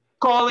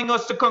calling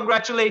us to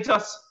congratulate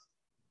us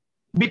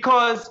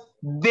because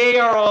they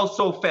are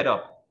also fed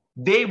up.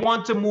 They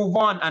want to move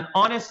on, and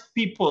honest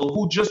people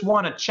who just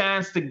want a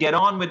chance to get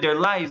on with their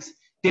lives,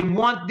 they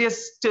want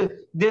this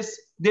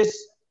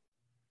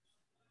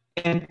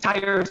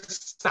entire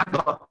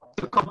saga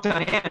to come to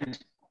an end.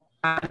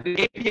 And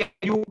the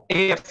APNU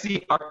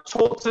AFC are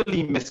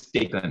totally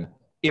mistaken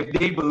if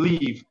they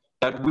believe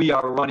that we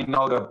are running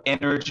out of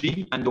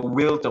energy and the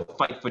will to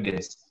fight for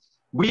this.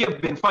 We have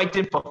been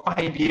fighting for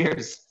 5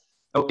 years,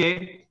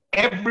 okay?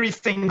 Every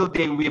single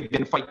day we have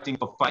been fighting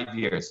for 5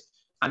 years.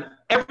 And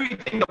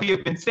everything that we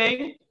have been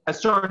saying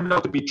has turned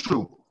out to be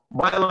true.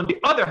 While on the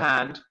other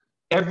hand,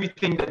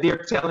 everything that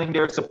they're telling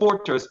their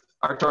supporters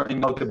are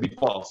turning out to be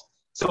false.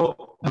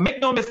 So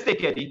make no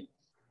mistake, Eddie,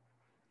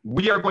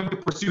 we are going to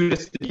pursue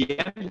this to the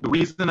end. The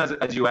reason,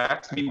 as you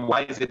asked me,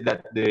 why is it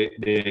that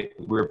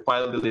we're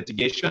filing the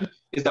litigation,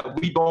 is that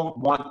we don't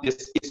want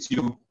this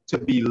issue to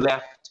be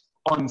left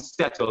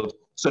unsettled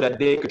so that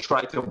they could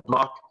try to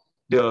block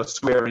the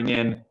swearing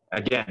in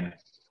again.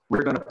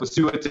 We're going to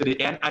pursue it to the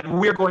end, and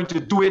we're going to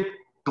do it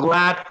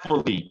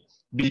gladfully,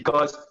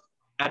 because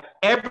at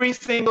every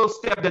single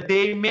step that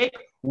they make,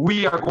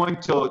 we are going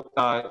to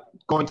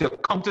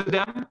come to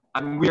them,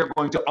 and we are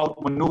going to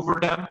outmaneuver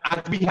them,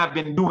 as we have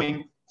been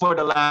doing for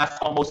the last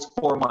almost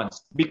 4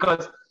 months.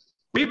 Because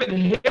we've been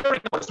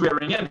hearing about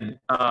swearing in,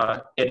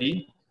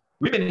 Eddie.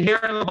 We've been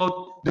hearing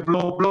about the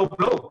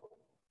blow.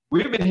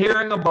 We've been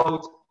hearing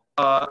about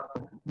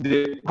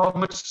how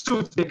much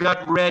suits they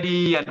got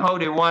ready and how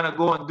they want to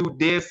go and do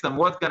this and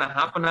what's going to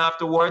happen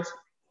afterwards.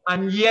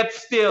 And yet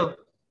still,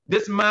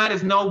 this man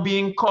is now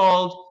being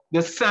called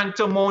the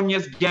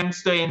sanctimonious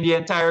gangster in the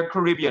entire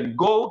Caribbean.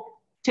 Go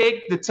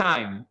take the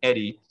time,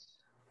 Eddie.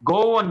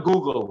 Go on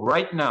Google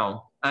right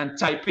now and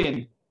type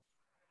in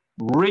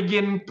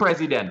rigging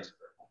president.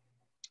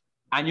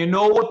 And you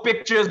know what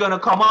picture is going to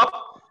come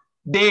up?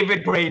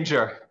 David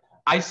Granger.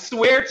 I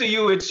swear to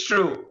you, it's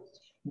true.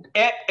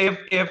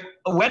 If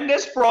when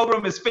this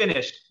program is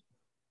finished,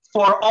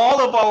 for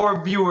all of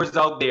our viewers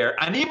out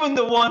there, and even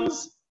the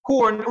ones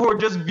who are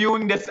just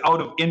viewing this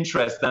out of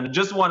interest and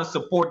just want to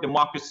support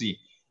democracy,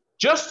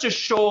 just to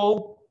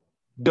show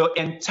the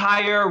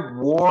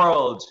entire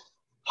world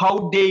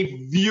how they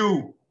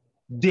view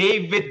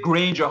David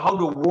Granger, how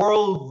the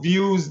world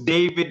views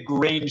David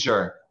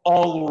Granger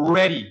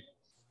already,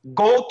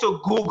 go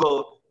to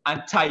Google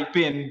and type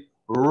in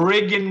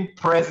rigging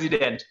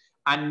president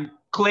and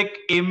click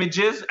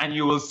images, and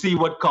you will see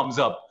what comes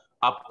up.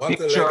 A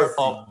picture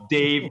of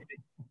David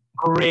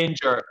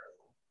Granger.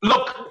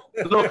 Look,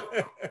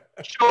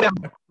 show them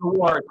the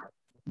work.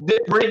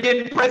 The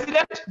brigand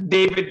president,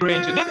 David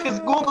Granger. This is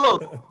Google.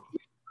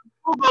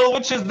 Google,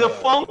 which is the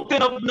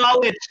fountain of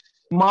knowledge.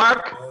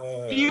 Mark,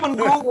 even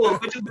Google,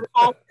 which is the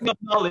fountain of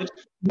knowledge.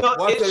 No,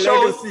 What's it the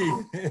shows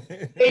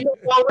legacy? they know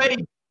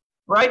already,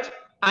 right?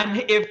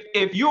 And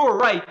if you're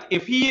right,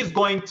 if he is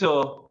going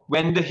to,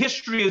 when the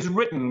history is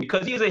written,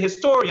 because he's a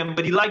historian,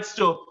 but he likes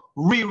to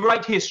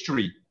rewrite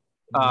history,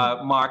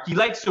 Mark. He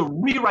likes to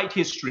rewrite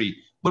history.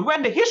 But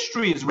when the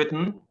history is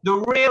written, the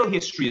real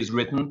history is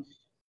written,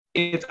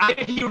 it's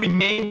either he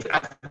remains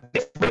as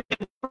this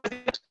president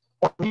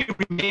or he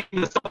remains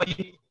as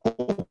somebody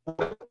who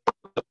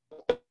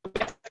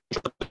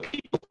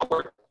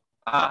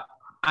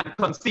and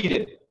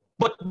conceded.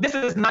 But this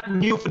is not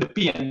new for the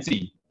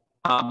PNC,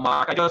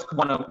 Mark. I just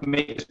want to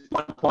make this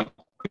one point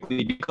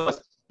quickly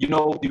because, you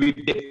know,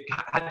 they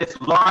had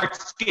this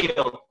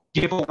large-scale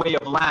giveaway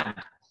of land.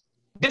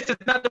 This is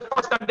not the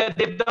first time that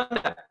they've done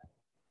that.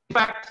 In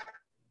fact,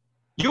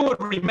 you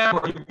would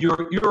remember,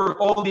 you're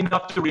old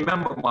enough to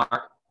remember,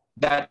 Mark,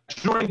 that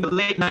during the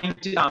late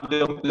 90s,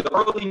 the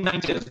early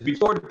 90s,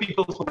 before the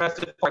People's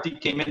Progressive Party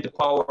came into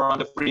power on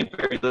the free and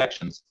fair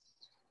elections,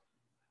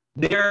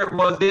 there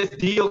was this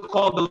deal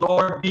called the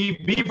Lord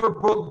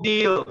Beaverbrook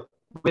deal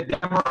with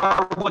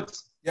Demerara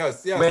Woods.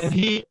 Yes, yes. When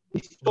he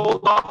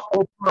sold off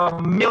over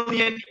 1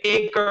 million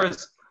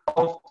acres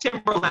of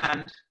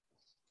timberland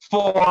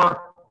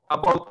for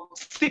about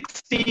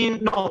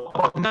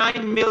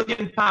 9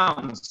 million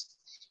pounds.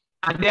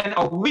 And then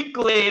a week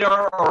later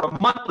or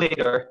a month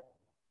later,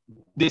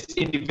 this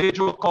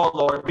individual called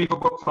Lord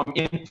Beaverbrook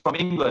from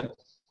England,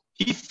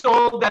 he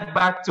sold that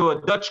back to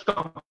a Dutch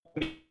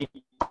company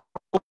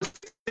for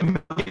 60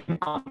 million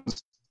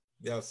pounds.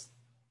 Yes.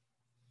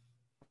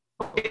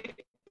 Okay.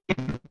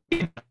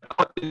 He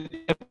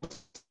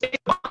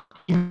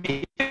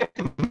made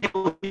 50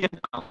 million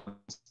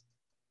pounds.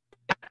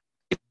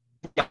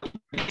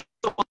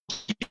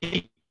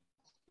 They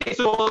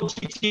sold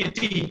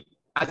GT&T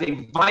as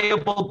a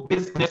viable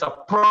business, a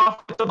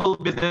profitable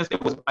business. It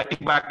was, I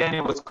think back then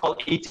it was called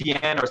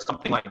ATN or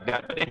something like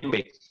that. But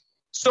anyway,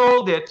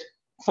 sold it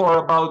for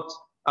about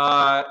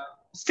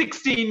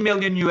 16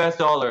 million US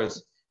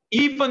dollars,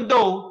 even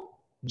though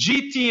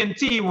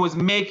GT&T was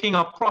making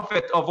a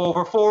profit of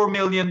over $4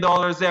 million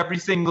every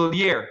single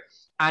year.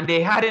 And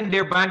they had in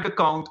their bank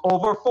account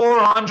over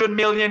 400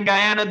 million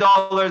Guyana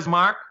dollars,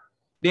 Mark.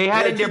 They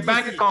had in their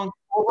bank account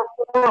over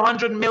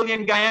 400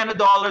 million Guyana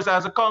dollars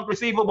as account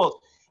receivables.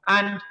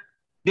 And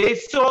they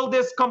sold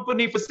this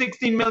company for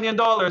 $16 million.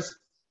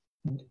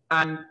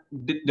 And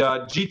the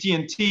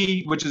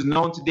GT&T, which is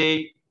known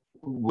today,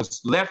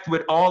 was left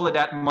with all of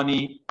that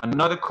money,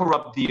 another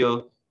corrupt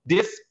deal.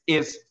 This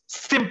is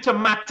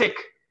symptomatic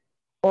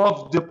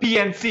of the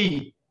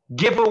PNC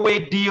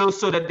giveaway deals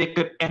so that they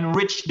could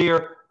enrich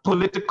their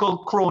political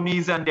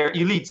cronies and their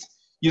elites.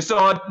 You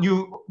saw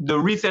the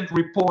recent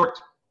report,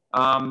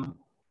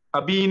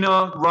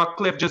 Abina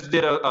Rockcliffe just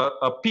did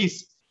a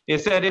piece. It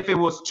said if it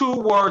was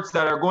two words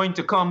that are going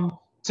to come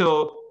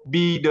to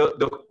be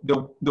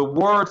the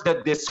words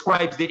that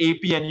describes the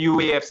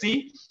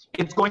APNU-AFC,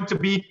 it's going to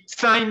be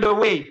signed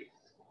away.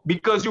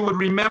 Because you would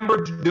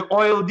remember the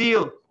oil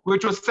deal,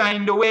 which was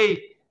signed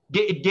away.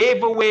 It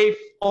gave away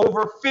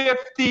over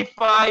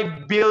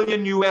 55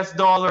 billion US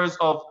dollars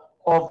of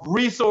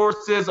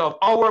resources, of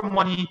our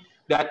money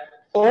that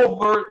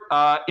over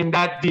in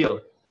that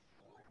deal.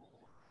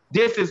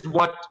 This is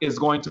what is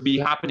going to be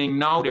happening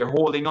now. They're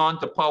holding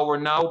on to power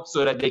now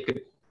so that they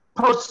could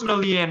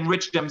personally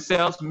enrich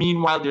themselves.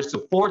 Meanwhile, their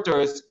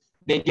supporters,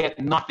 they get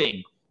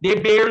nothing. They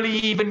barely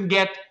even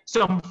get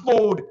some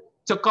food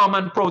to come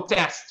and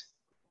protest.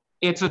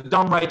 It's a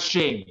downright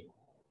shame.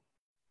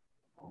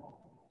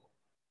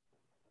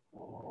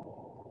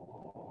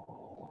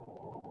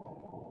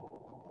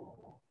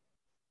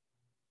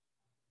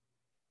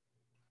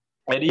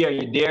 Eddie, are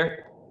you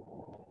there?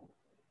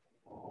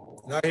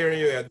 Not hearing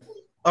you, Ed.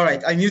 All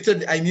right, I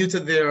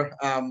muted there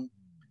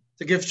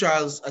to give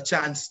Charles a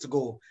chance to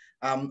go.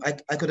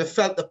 I could have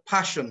felt the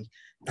passion,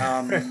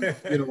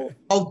 you know,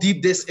 how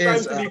deep this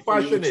is. Time to be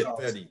passionate,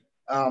 Eddie.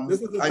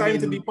 This is the time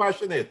to be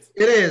passionate.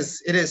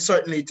 It is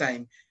certainly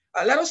time.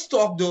 Let us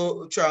talk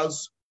though,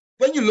 Charles.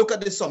 When you look at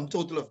the sum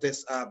total of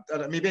this,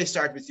 maybe I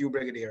start with you,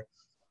 Brigadier.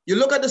 You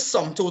look at the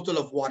sum total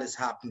of what is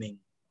happening.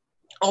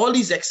 All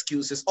these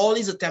excuses, all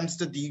these attempts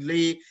to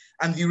delay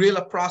and derail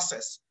a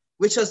process,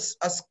 which has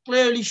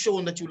clearly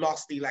shown that you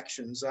lost the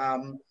elections.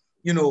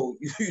 You know,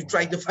 you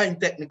tried to find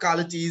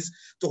technicalities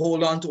to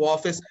hold on to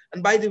office.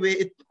 And by the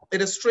way,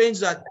 it is strange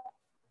that,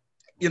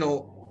 you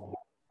know,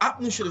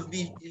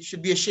 APNU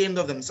should be ashamed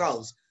of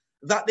themselves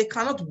that they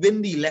cannot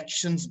win the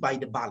elections by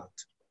the ballot.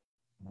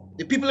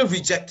 The people have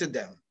rejected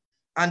them,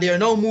 and they are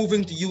now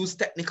moving to use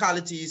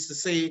technicalities to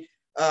say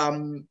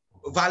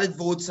valid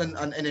votes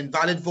and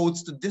invalid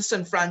votes to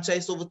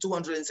disenfranchise over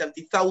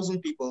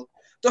 270,000 people,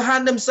 to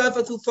hand themselves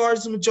a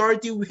two-thirds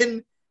majority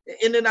win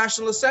in the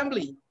National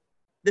Assembly.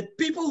 The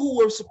people who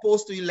were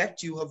supposed to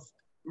elect you have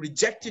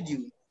rejected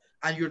you,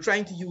 and you're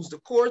trying to use the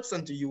courts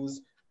and to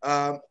use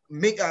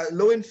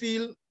low and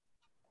feel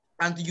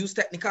and to use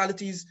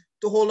technicalities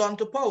to hold on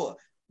to power.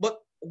 But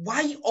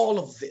why all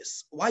of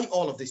this? Why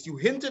all of this? You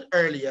hinted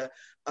earlier,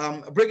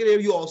 Brigadier,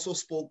 you also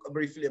spoke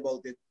briefly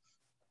about it.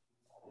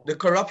 The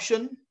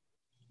corruption,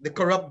 the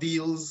corrupt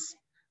deals,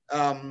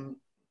 that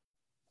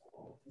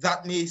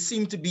may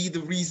seem to be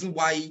the reason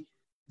why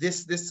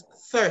this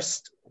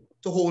thirst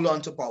to hold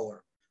on to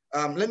power.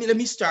 Let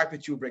me start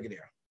with you,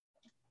 Brigadier.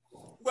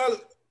 Well,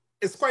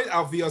 it's quite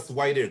obvious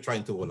why they're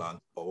trying to hold on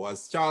to power.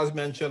 As Charles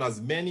mentioned,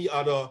 as many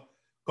other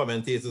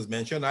commentators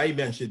mentioned, I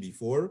mentioned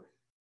before,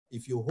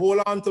 if you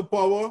hold on to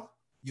power,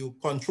 you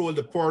control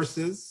the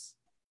purses,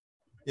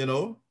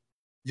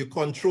 you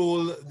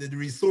control the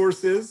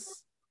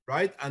resources,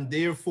 right? And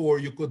therefore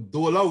you could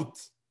dole out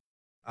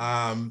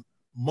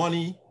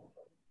money,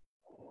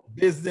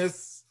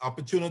 business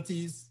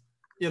opportunities,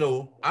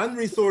 and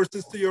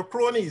resources to your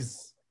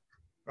cronies,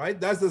 right?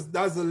 That's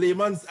a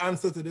layman's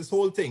answer to this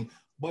whole thing.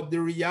 But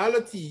the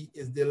reality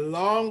is the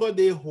longer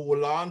they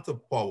hold on to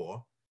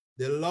power,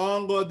 the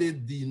longer they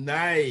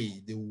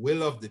deny the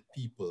will of the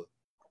people,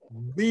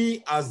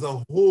 we as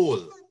a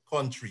whole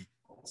country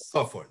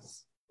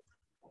suffers.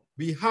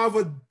 We have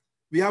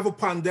a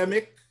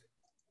pandemic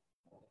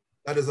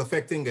that is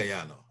affecting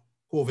Guyana,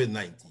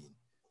 COVID-19.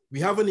 We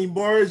have an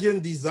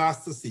emerging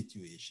disaster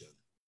situation,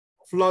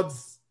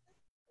 floods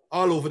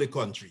all over the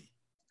country,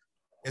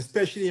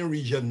 especially in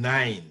Region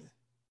 9,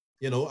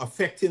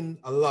 affecting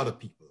a lot of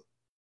people.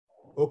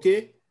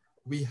 Okay,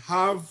 we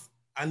have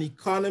an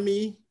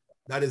economy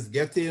that is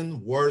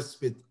getting worse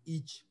with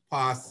each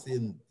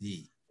passing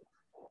day.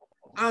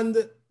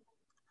 And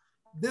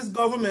this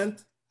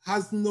government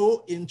has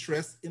no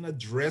interest in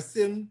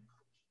addressing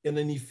in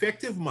an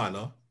effective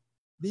manner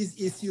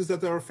these issues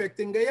that are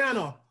affecting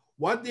Guyana.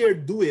 What they're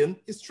doing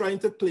is trying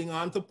to cling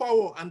on to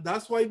power. And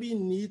that's why we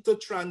need to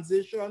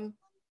transition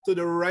to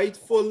the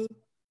rightfully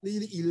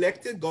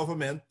elected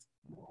government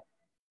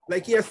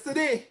like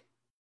yesterday.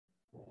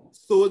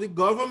 So the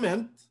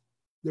government,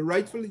 the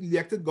rightfully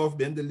elected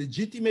government, the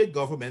legitimate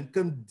government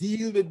can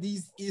deal with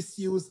these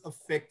issues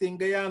affecting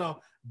Guyana,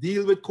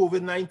 deal with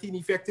COVID-19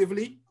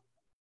 effectively,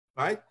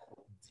 right?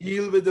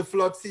 Deal with the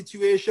flood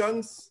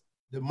situations,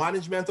 the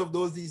management of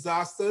those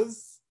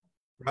disasters,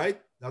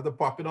 right? That are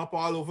popping up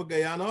all over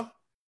Guyana,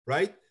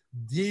 right?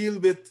 Deal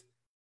with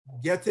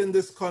getting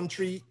this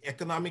country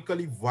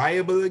economically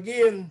viable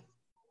again.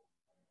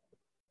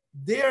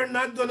 They are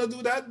not gonna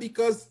do that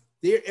because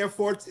their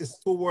efforts is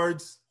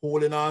towards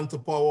holding on to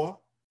power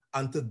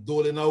and to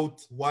doling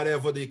out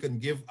whatever they can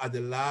give at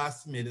the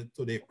last minute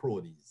to their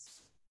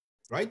cronies,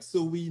 right?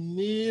 So we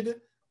need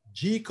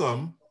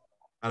GCOM,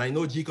 and I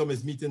know GCOM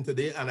is meeting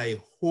today, and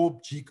I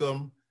hope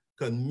GCOM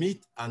can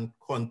meet and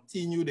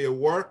continue their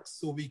work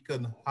so we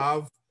can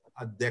have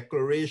a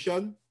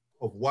declaration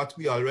of what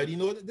we already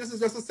know. This is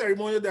just a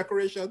ceremonial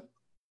declaration.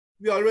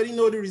 We already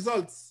know the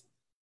results,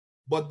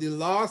 but the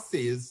law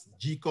says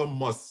GCOM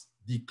must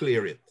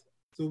declare it.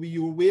 So we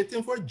were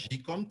waiting for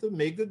GCOM to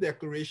make the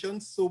declaration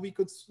so we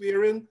could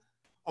swear in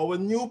our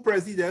new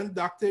president,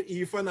 Dr.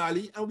 Irfan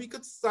Ali, and we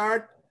could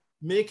start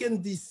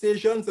making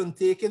decisions and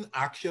taking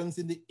actions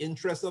in the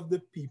interest of the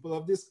people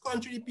of this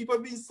country. People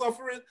have been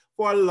suffering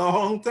for a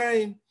long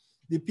time.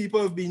 The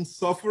people have been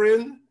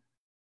suffering,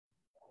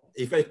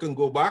 if I can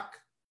go back,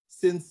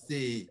 since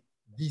the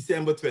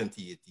December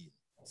 2018.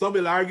 Some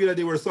will argue that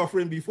they were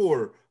suffering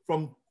before,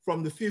 from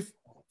the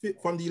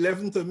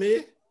 11th of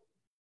May,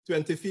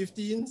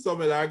 2015, some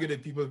will argue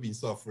that people have been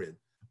suffering.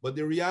 But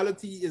the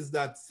reality is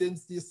that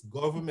since this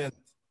government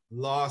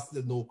lost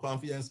the no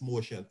confidence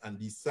motion and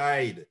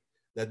decide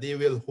that they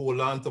will hold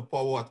on to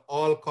power at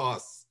all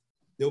costs,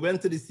 they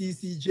went to the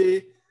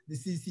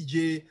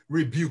CCJ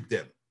rebuked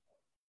them,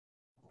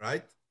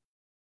 right?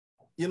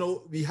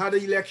 We had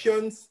the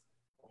elections,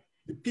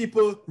 the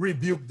people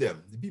rebuked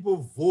them. The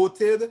people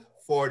voted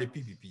for the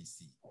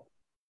PPPC,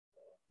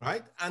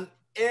 right? And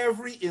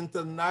every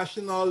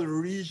international,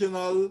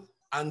 regional,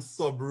 and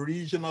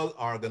sub-regional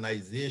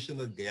organization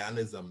that Guyana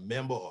is a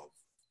member of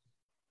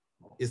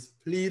is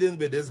pleading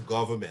with this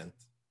government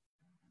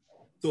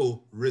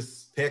to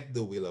respect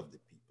the will of the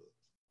people.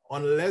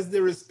 Unless they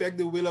respect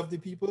the will of the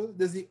people,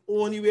 that's the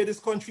only way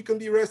this country can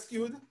be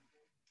rescued.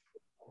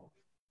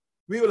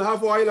 We will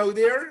have oil out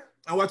there,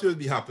 and what will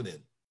be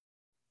happening,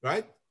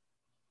 right?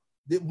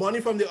 The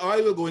money from the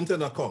oil will go into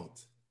an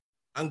account,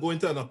 and go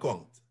into an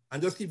account,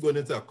 and just keep going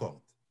into account.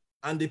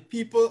 And the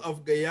people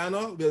of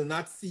Guyana will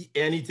not see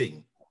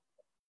anything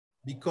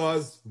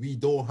because we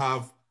don't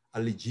have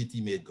a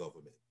legitimate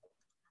government.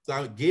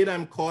 So again,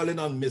 I'm calling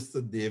on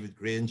Mr. David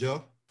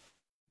Granger,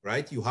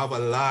 right? You have a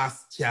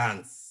last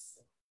chance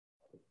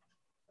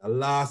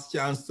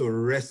to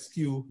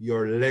rescue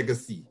your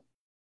legacy.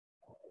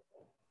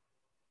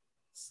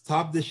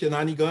 Stop the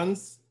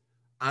shenanigans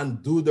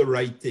and do the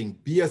right thing.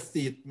 Be a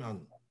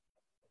statesman.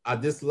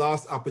 At this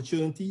last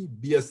opportunity,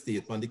 be a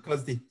statesman,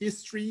 because the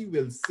history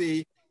will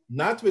say,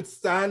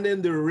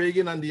 notwithstanding the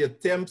rigging and the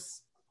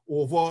attempts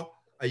over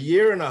a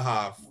year and a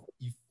half,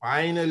 he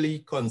finally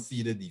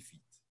conceded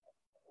defeat.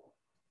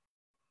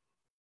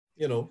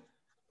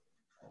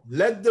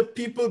 Let the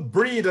people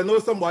breathe. I know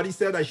somebody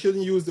said I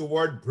shouldn't use the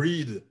word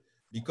breathe,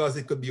 because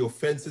it could be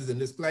offenses in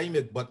this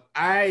climate. But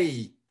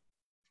I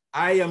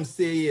am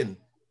saying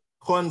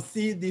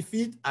concede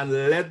defeat and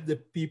let the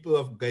people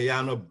of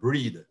Guyana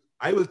breathe.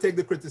 I will take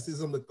the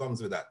criticism that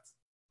comes with that.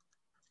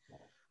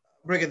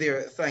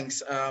 Brigadier,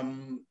 thanks.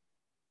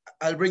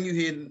 I'll bring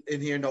you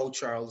in here now,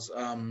 Charles.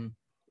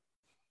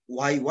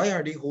 Why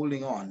are they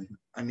holding on?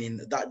 I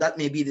mean, that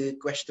may be the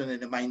question in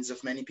the minds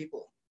of many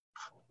people.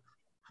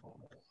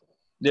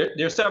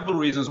 There are several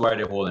reasons why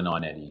they're holding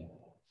on, Eddie.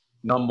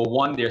 Number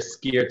one, they're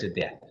scared to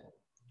death,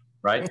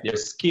 right? They're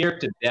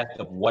scared to death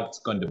of what's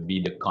going to be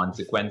the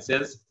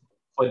consequences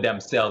for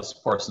themselves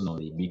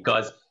personally,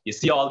 because you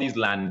see all these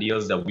land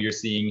deals that we're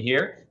seeing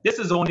here. This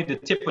is only the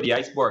tip of the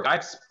iceberg.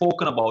 I've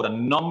spoken about a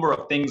number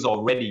of things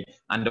already,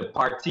 and the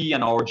party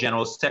and our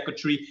general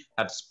secretary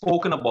have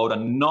spoken about a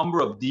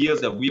number of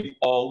deals that we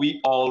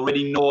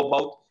already know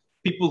about.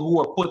 People who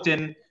are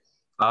putting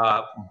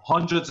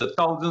hundreds of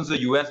thousands of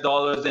US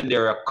dollars in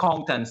their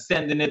account and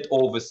sending it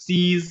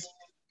overseas.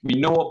 We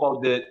know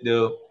about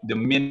the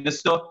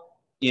minister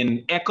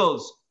in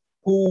Eccles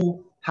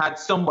who had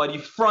somebody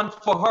front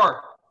for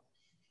her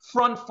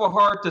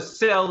to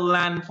sell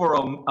land for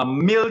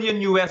 $1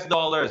 million US.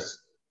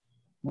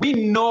 We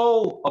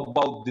know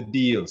about the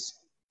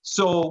deals.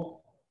 So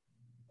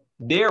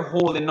they're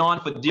holding on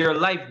for dear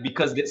life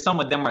because some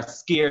of them are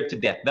scared to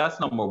death. That's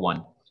number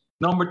one.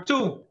 Number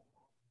two,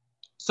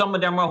 some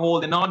of them are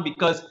holding on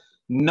because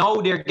now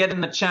they're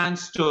getting a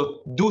chance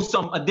to do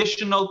some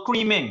additional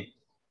creaming,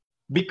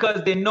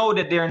 because they know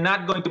that they're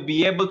not going to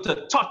be able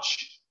to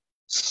touch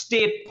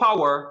state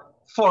power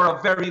for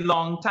a very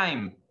long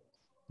time.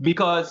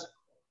 Because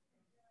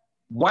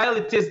while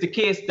it is the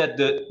case that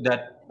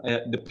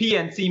the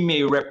PNC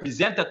may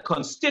represent a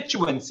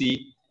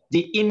constituency,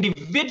 the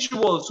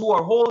individuals who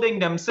are holding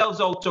themselves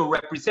out to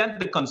represent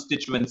the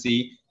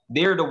constituency,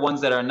 they're the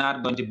ones that are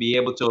not going to be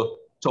able to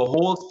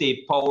hold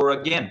state power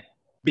again,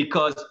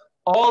 because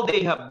all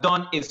they have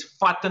done is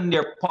fatten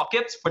their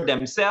pockets for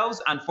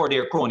themselves and for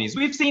their cronies.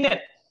 We've seen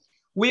it.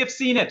 We have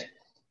seen it.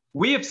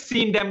 We have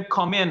seen them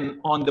come in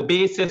on the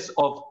basis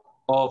of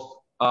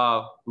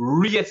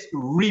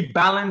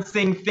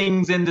rebalancing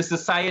things in the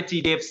society.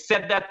 They've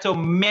said that to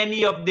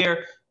many of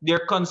their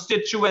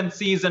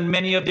constituencies and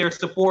many of their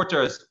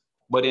supporters.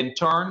 But in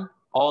turn,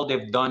 all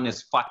they've done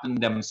is fatten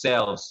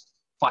themselves,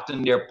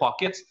 fatten their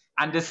pockets.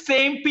 And the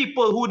same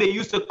people who they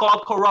used to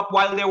call corrupt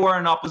while they were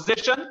in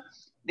opposition,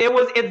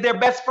 it's their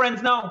best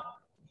friends now.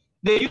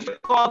 They used to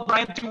call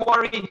Brian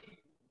Tiwari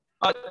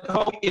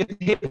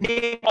his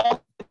name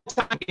all the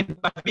time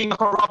as being a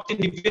corrupt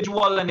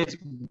individual and his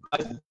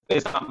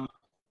best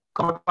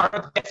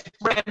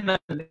friend,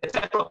 and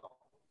etc.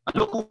 And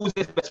look who's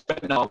his best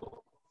friend now,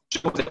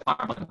 Joseph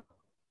Harmon.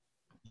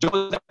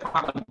 Joseph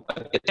Harmon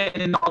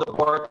attending all the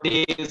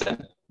birthdays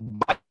and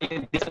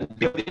buying this and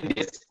building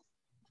this.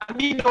 And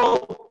we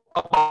know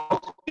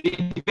about the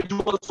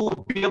individuals who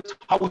built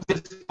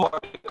houses for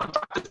the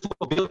contractors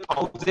who built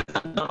houses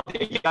and on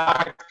their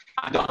yards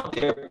and on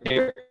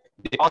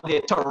all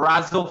the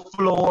terrazzo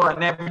floor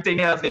and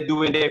everything else they're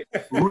doing. They're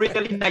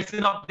really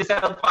nicing up this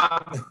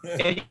farm.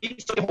 And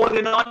so they're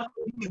holding on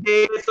these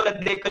days so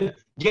that they can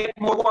get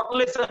more work.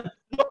 Listen,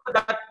 look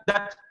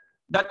at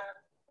that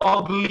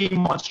ugly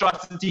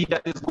monstrosity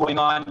that is going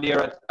on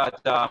there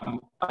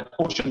at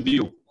Ocean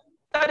View.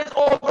 That is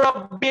over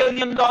 $1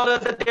 billion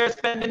that they're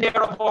spending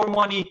there of our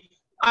money.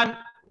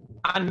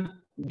 And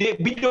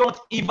we don't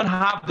even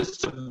have the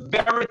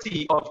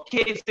severity of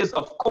cases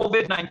of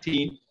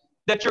COVID-19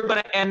 that you're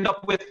going to end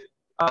up with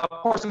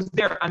persons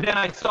there. And then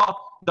I saw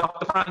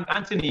Dr. Frank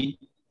Anthony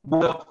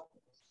would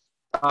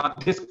have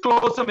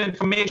disclosed some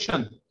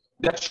information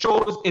that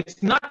shows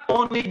it's not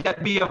only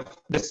that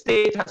the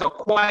state has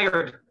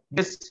acquired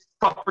this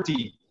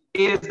property,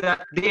 is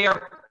that they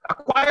are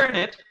acquiring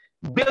it,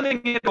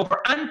 building it over,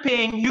 and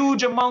paying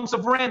huge amounts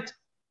of rent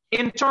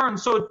in turn.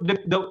 So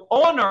the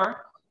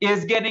owner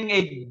is getting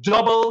a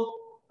double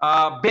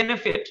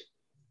benefit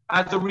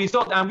as a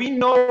result. And we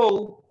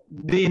know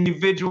the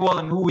individual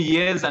and who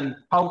he is and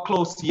how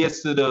close he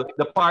is to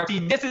the party.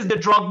 This is the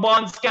drug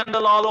bond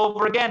scandal all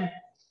over again.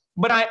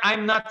 But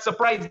I'm not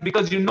surprised,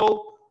 because you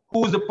know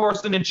who's the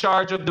person in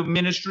charge of the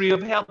Ministry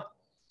of Health.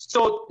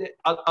 So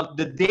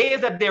the days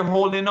that they're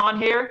holding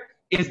on here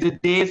is the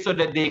days so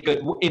that they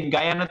could, in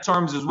Guyana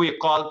terms, as we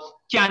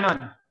call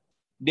cannon.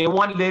 They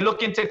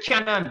look into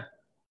cannon.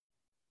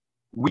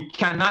 We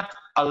cannot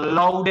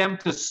allow them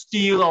to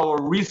steal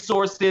our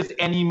resources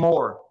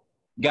anymore.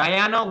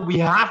 Guyana, we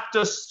have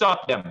to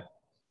stop them.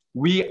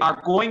 We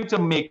are going to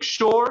make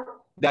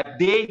sure that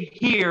they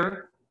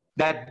hear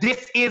that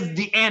this is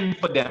the end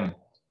for them.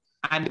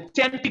 And the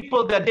 10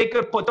 people that they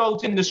could put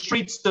out in the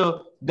streets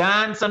to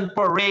dance and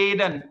parade,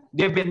 and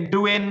they've been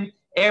doing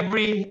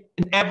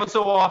ever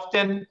so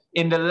often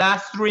in the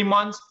last 3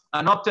 months,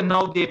 and up to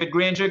now, David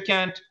Granger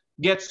can't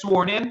get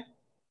sworn in.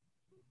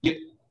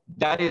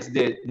 That is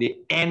the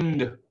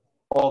end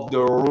of the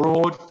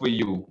road for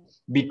you.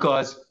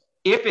 Because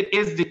if it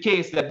is the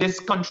case that this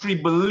country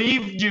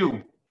believed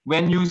you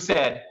when you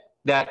said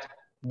that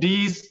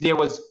there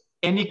was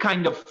any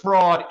kind of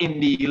fraud in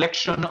the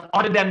election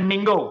other than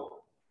Mingo,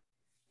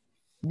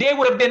 they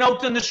would have been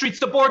out on the street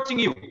supporting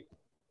you.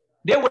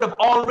 They would have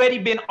already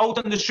been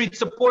out on the street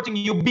supporting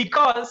you,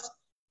 because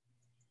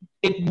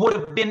it would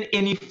have been,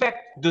 in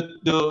effect,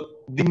 the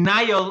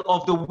denial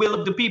of the will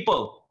of the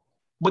people.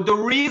 But the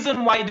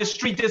reason why the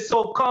street is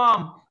so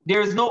calm,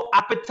 there is no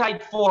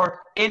appetite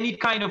for any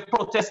kind of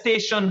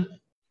protestation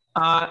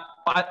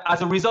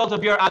as a result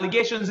of your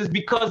allegations, is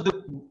because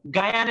the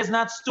Guyana is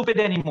not stupid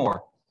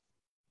anymore.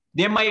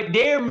 There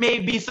may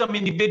be some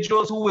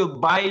individuals who will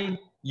buy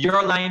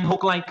your line,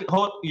 hook,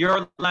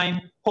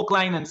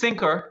 line, and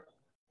sinker,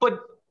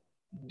 but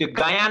the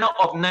Guyana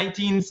of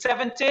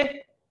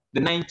 1970,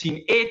 the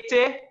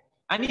 1980,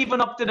 and even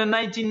up to the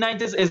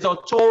 1990s is a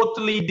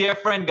totally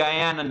different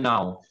Guyana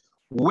now.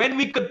 When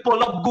we could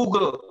pull up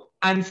Google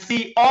and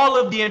see all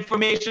of the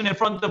information in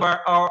front of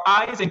our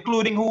eyes,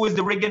 including who is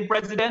the rigging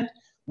president,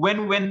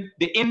 when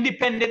the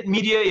independent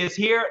media is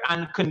here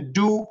and can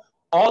do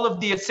all of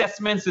the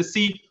assessments to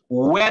see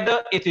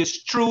whether it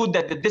is true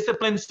that the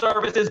discipline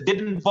services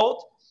didn't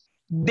vote,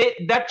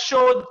 that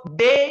showed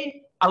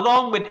they,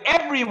 along with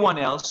everyone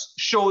else,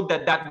 showed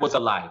that that was a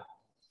lie.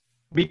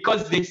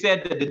 Because they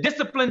said that the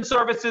discipline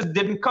services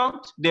didn't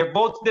count, their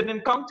votes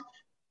didn't count,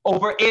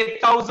 over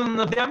 8,000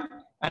 of them,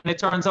 and it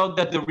turns out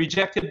that the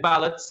rejected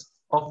ballots,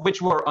 of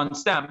which were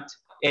unstamped,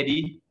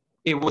 Eddie,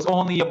 it was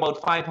only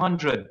about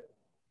 500.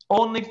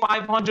 Only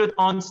 500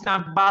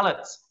 unstamped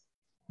ballots.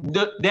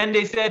 Then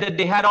they said that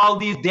they had all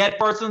these dead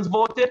persons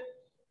voted.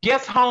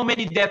 Guess how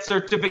many death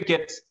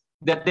certificates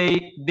that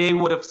they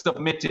would have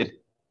submitted?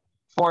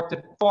 40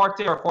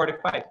 or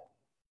 45.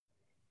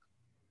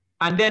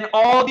 And then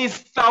all these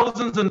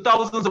thousands and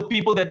thousands of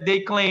people that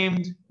they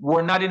claimed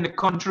were not in the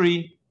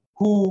country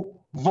who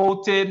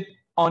voted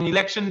on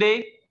election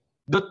day,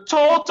 the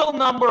total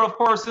number of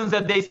persons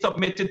that they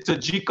submitted to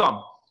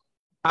GCOM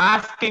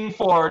asking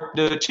for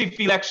the chief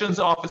elections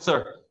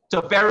officer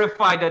to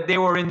verify that they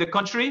were in the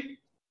country,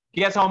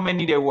 guess how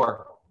many there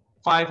were?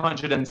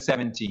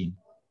 517.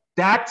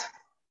 That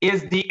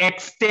is the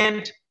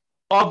extent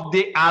of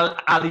the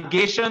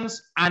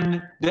allegations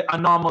and the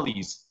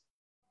anomalies.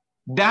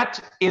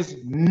 That is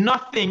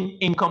nothing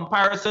in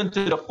comparison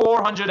to the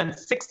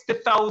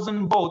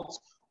 460,000 votes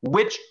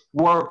which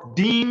were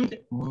deemed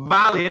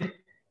valid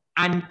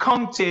and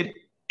counted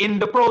in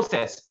the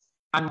process.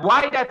 And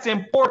why that's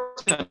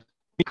important,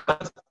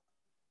 because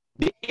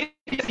the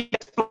idiocy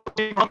is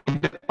floating around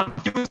in the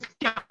confused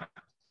camp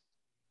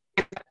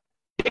is that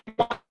they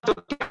want to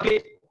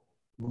calculate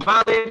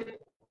valid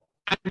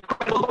and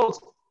credible votes.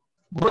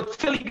 But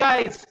silly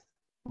guys,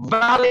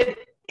 valid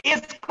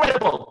is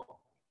credible.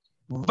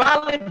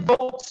 Valid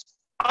votes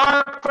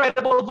are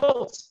credible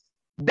votes.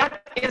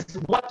 That is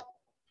what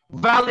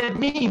valid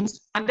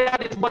means, and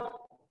that is what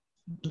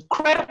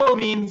credible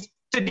means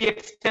to the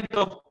extent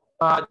of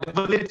the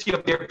validity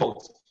of their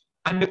votes.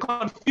 And the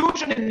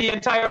confusion in the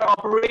entire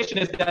operation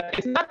is that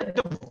it's not that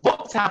the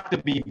votes have to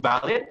be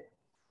valid,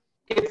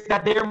 it's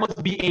that there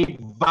must be a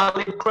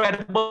valid,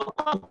 credible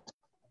count.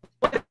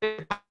 What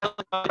is a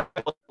valid,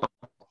 credible count?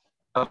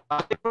 A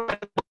valid,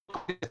 credible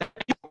count is that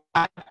you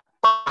add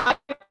 5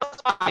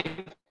 plus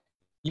 5,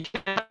 you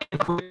cannot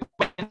end up with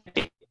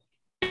 20.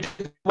 Which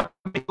is what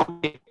Mingo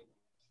did.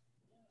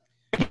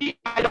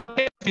 I don't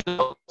get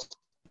results.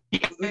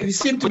 We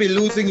seem to be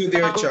losing you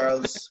there,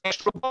 Charles.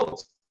 Extra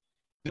votes.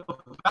 The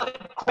valid,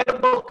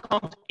 credible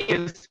count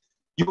is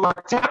you are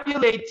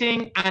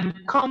tabulating and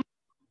counting.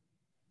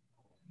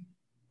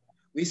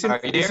 Are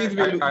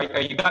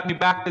you got me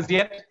back as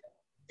yet?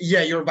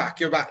 Yeah, you're back.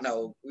 You're back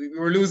now. We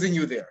were losing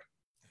you there.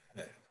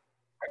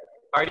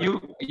 Are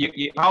you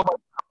how about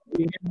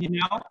you hear me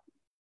now?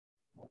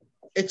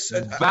 It's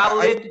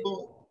valid.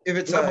 If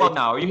it's what about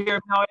now? Are you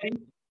hearing me now, Eddie?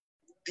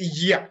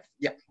 Yeah.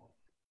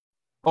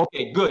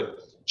 Okay, good.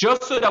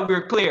 Just so that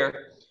we're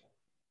clear,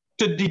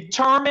 to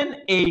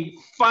determine a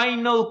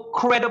final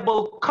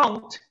credible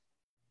count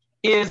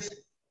is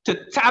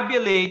to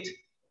tabulate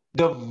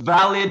the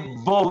valid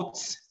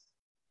votes.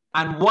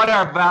 And what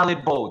are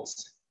valid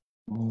votes?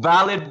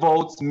 Valid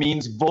votes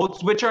means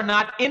votes which are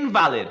not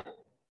invalid.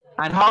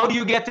 And how do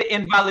you get to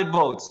invalid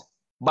votes?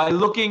 By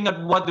looking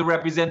at what the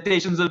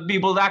representations of the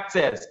People's Act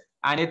says.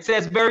 And it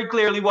says very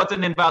clearly what's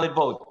an invalid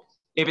vote.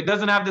 If it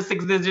doesn't have the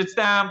 6-digit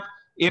stamp,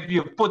 if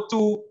you put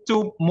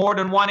two more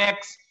than one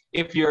X,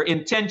 if your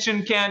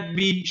intention can't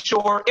be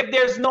sure, if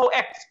there's no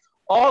X,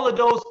 all of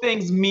those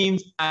things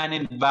means an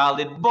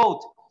invalid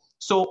vote.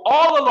 So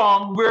all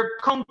along, we're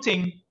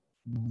counting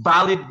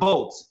valid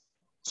votes.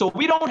 So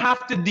we don't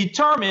have to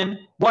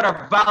determine what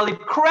are valid,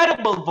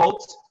 credible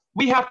votes.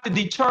 We have to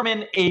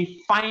determine a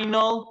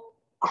final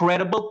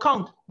credible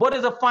count. What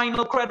is a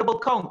final credible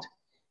count?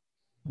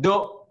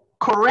 The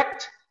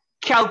correct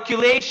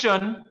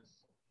calculation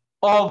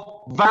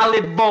of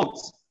valid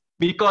votes.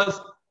 Because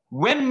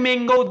when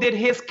Mingo did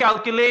his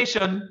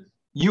calculation,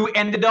 you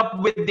ended up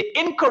with the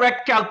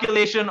incorrect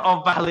calculation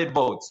of valid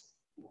votes.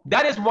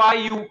 That is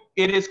why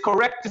it is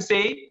correct to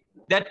say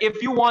that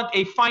if you want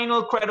a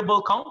final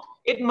credible count,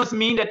 it must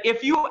mean that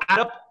if you add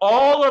up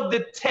all of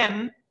the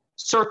 10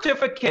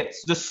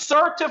 certificates, the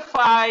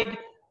certified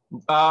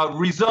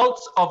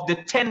results of the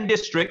 10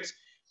 districts,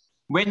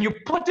 when you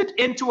put it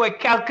into a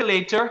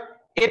calculator,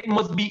 it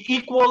must be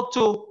equal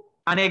to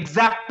an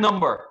exact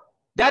number.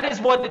 That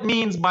is what it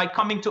means by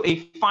coming to a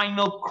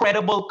final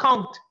credible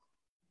count.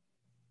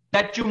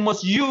 That you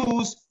must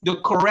use the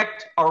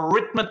correct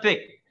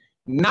arithmetic.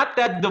 Not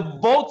that the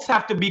votes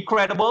have to be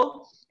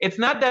credible. It's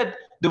not that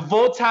the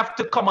votes have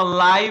to come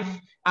alive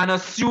and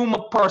assume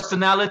a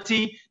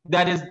personality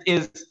that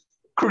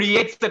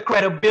creates the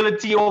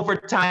credibility over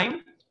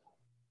time.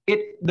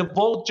 The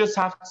vote just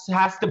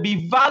has to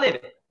be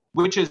valid,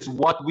 which is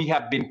what we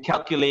have been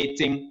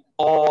calculating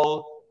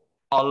all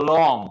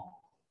along.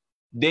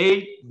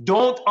 They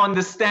don't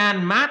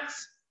understand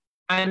maths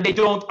and they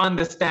don't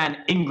understand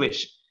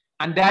English.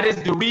 And that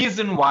is the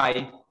reason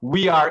why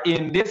we are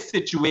in this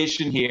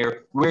situation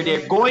here, where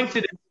they're going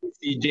to the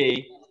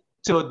CCJ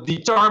to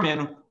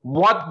determine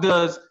what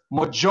does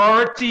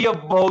majority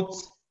of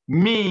votes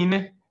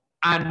mean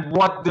and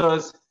what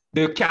does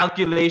the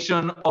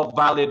calculation of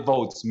valid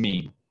votes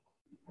mean.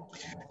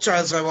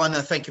 Charles, I want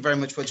to thank you very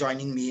much for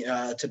joining me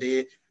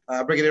today.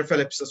 Brigadier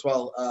Phillips as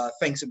well,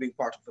 thanks for being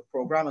part of the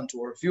program. And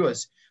to our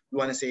viewers, we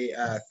want to say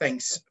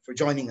thanks for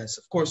joining us.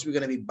 Of course, we're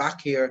going to be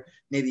back here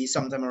maybe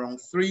sometime around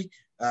 3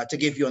 to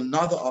give you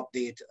another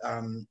update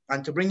and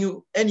to bring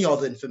you any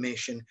other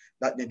information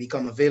that may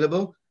become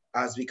available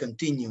as we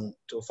continue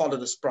to follow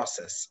this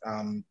process,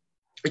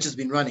 which has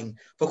been running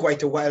for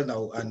quite a while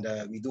now. And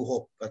we do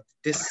hope that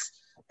this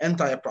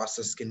entire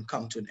process can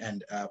come to an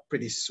end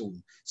pretty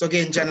soon. So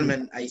again,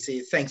 gentlemen, I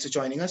say thanks for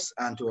joining us,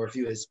 and to our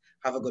viewers,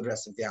 have a good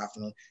rest of the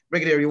afternoon.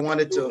 Brigadier, you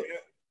wanted to...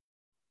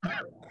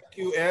 Thank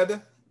you,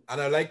 Ed.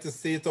 And I'd like to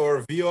say to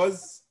our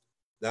viewers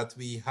that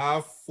we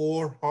have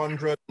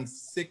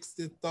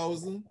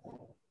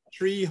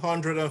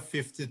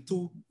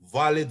 460,352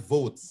 valid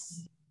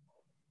votes.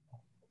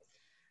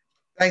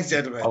 Thanks,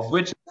 gentlemen. Of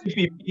which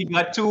we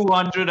got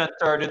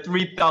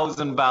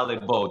 233,000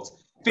 valid votes.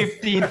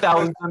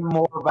 15,000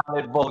 more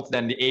valid votes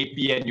than the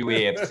APNU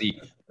AFC.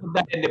 Put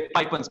that in the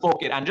pipe and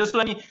spoke it. And just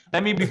let me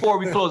before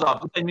we close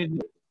off,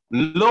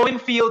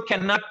 Lowenfield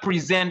cannot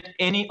present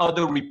any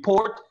other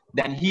report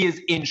than he is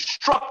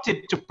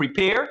instructed to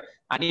prepare.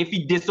 And if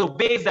he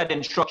disobeys that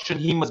instruction,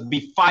 he must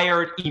be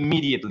fired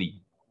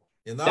immediately.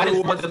 In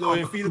other words,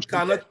 Lowenfield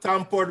cannot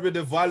tamper with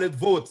the valid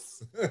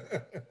votes.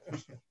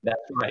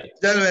 That's right.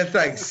 Gentlemen,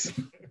 thanks.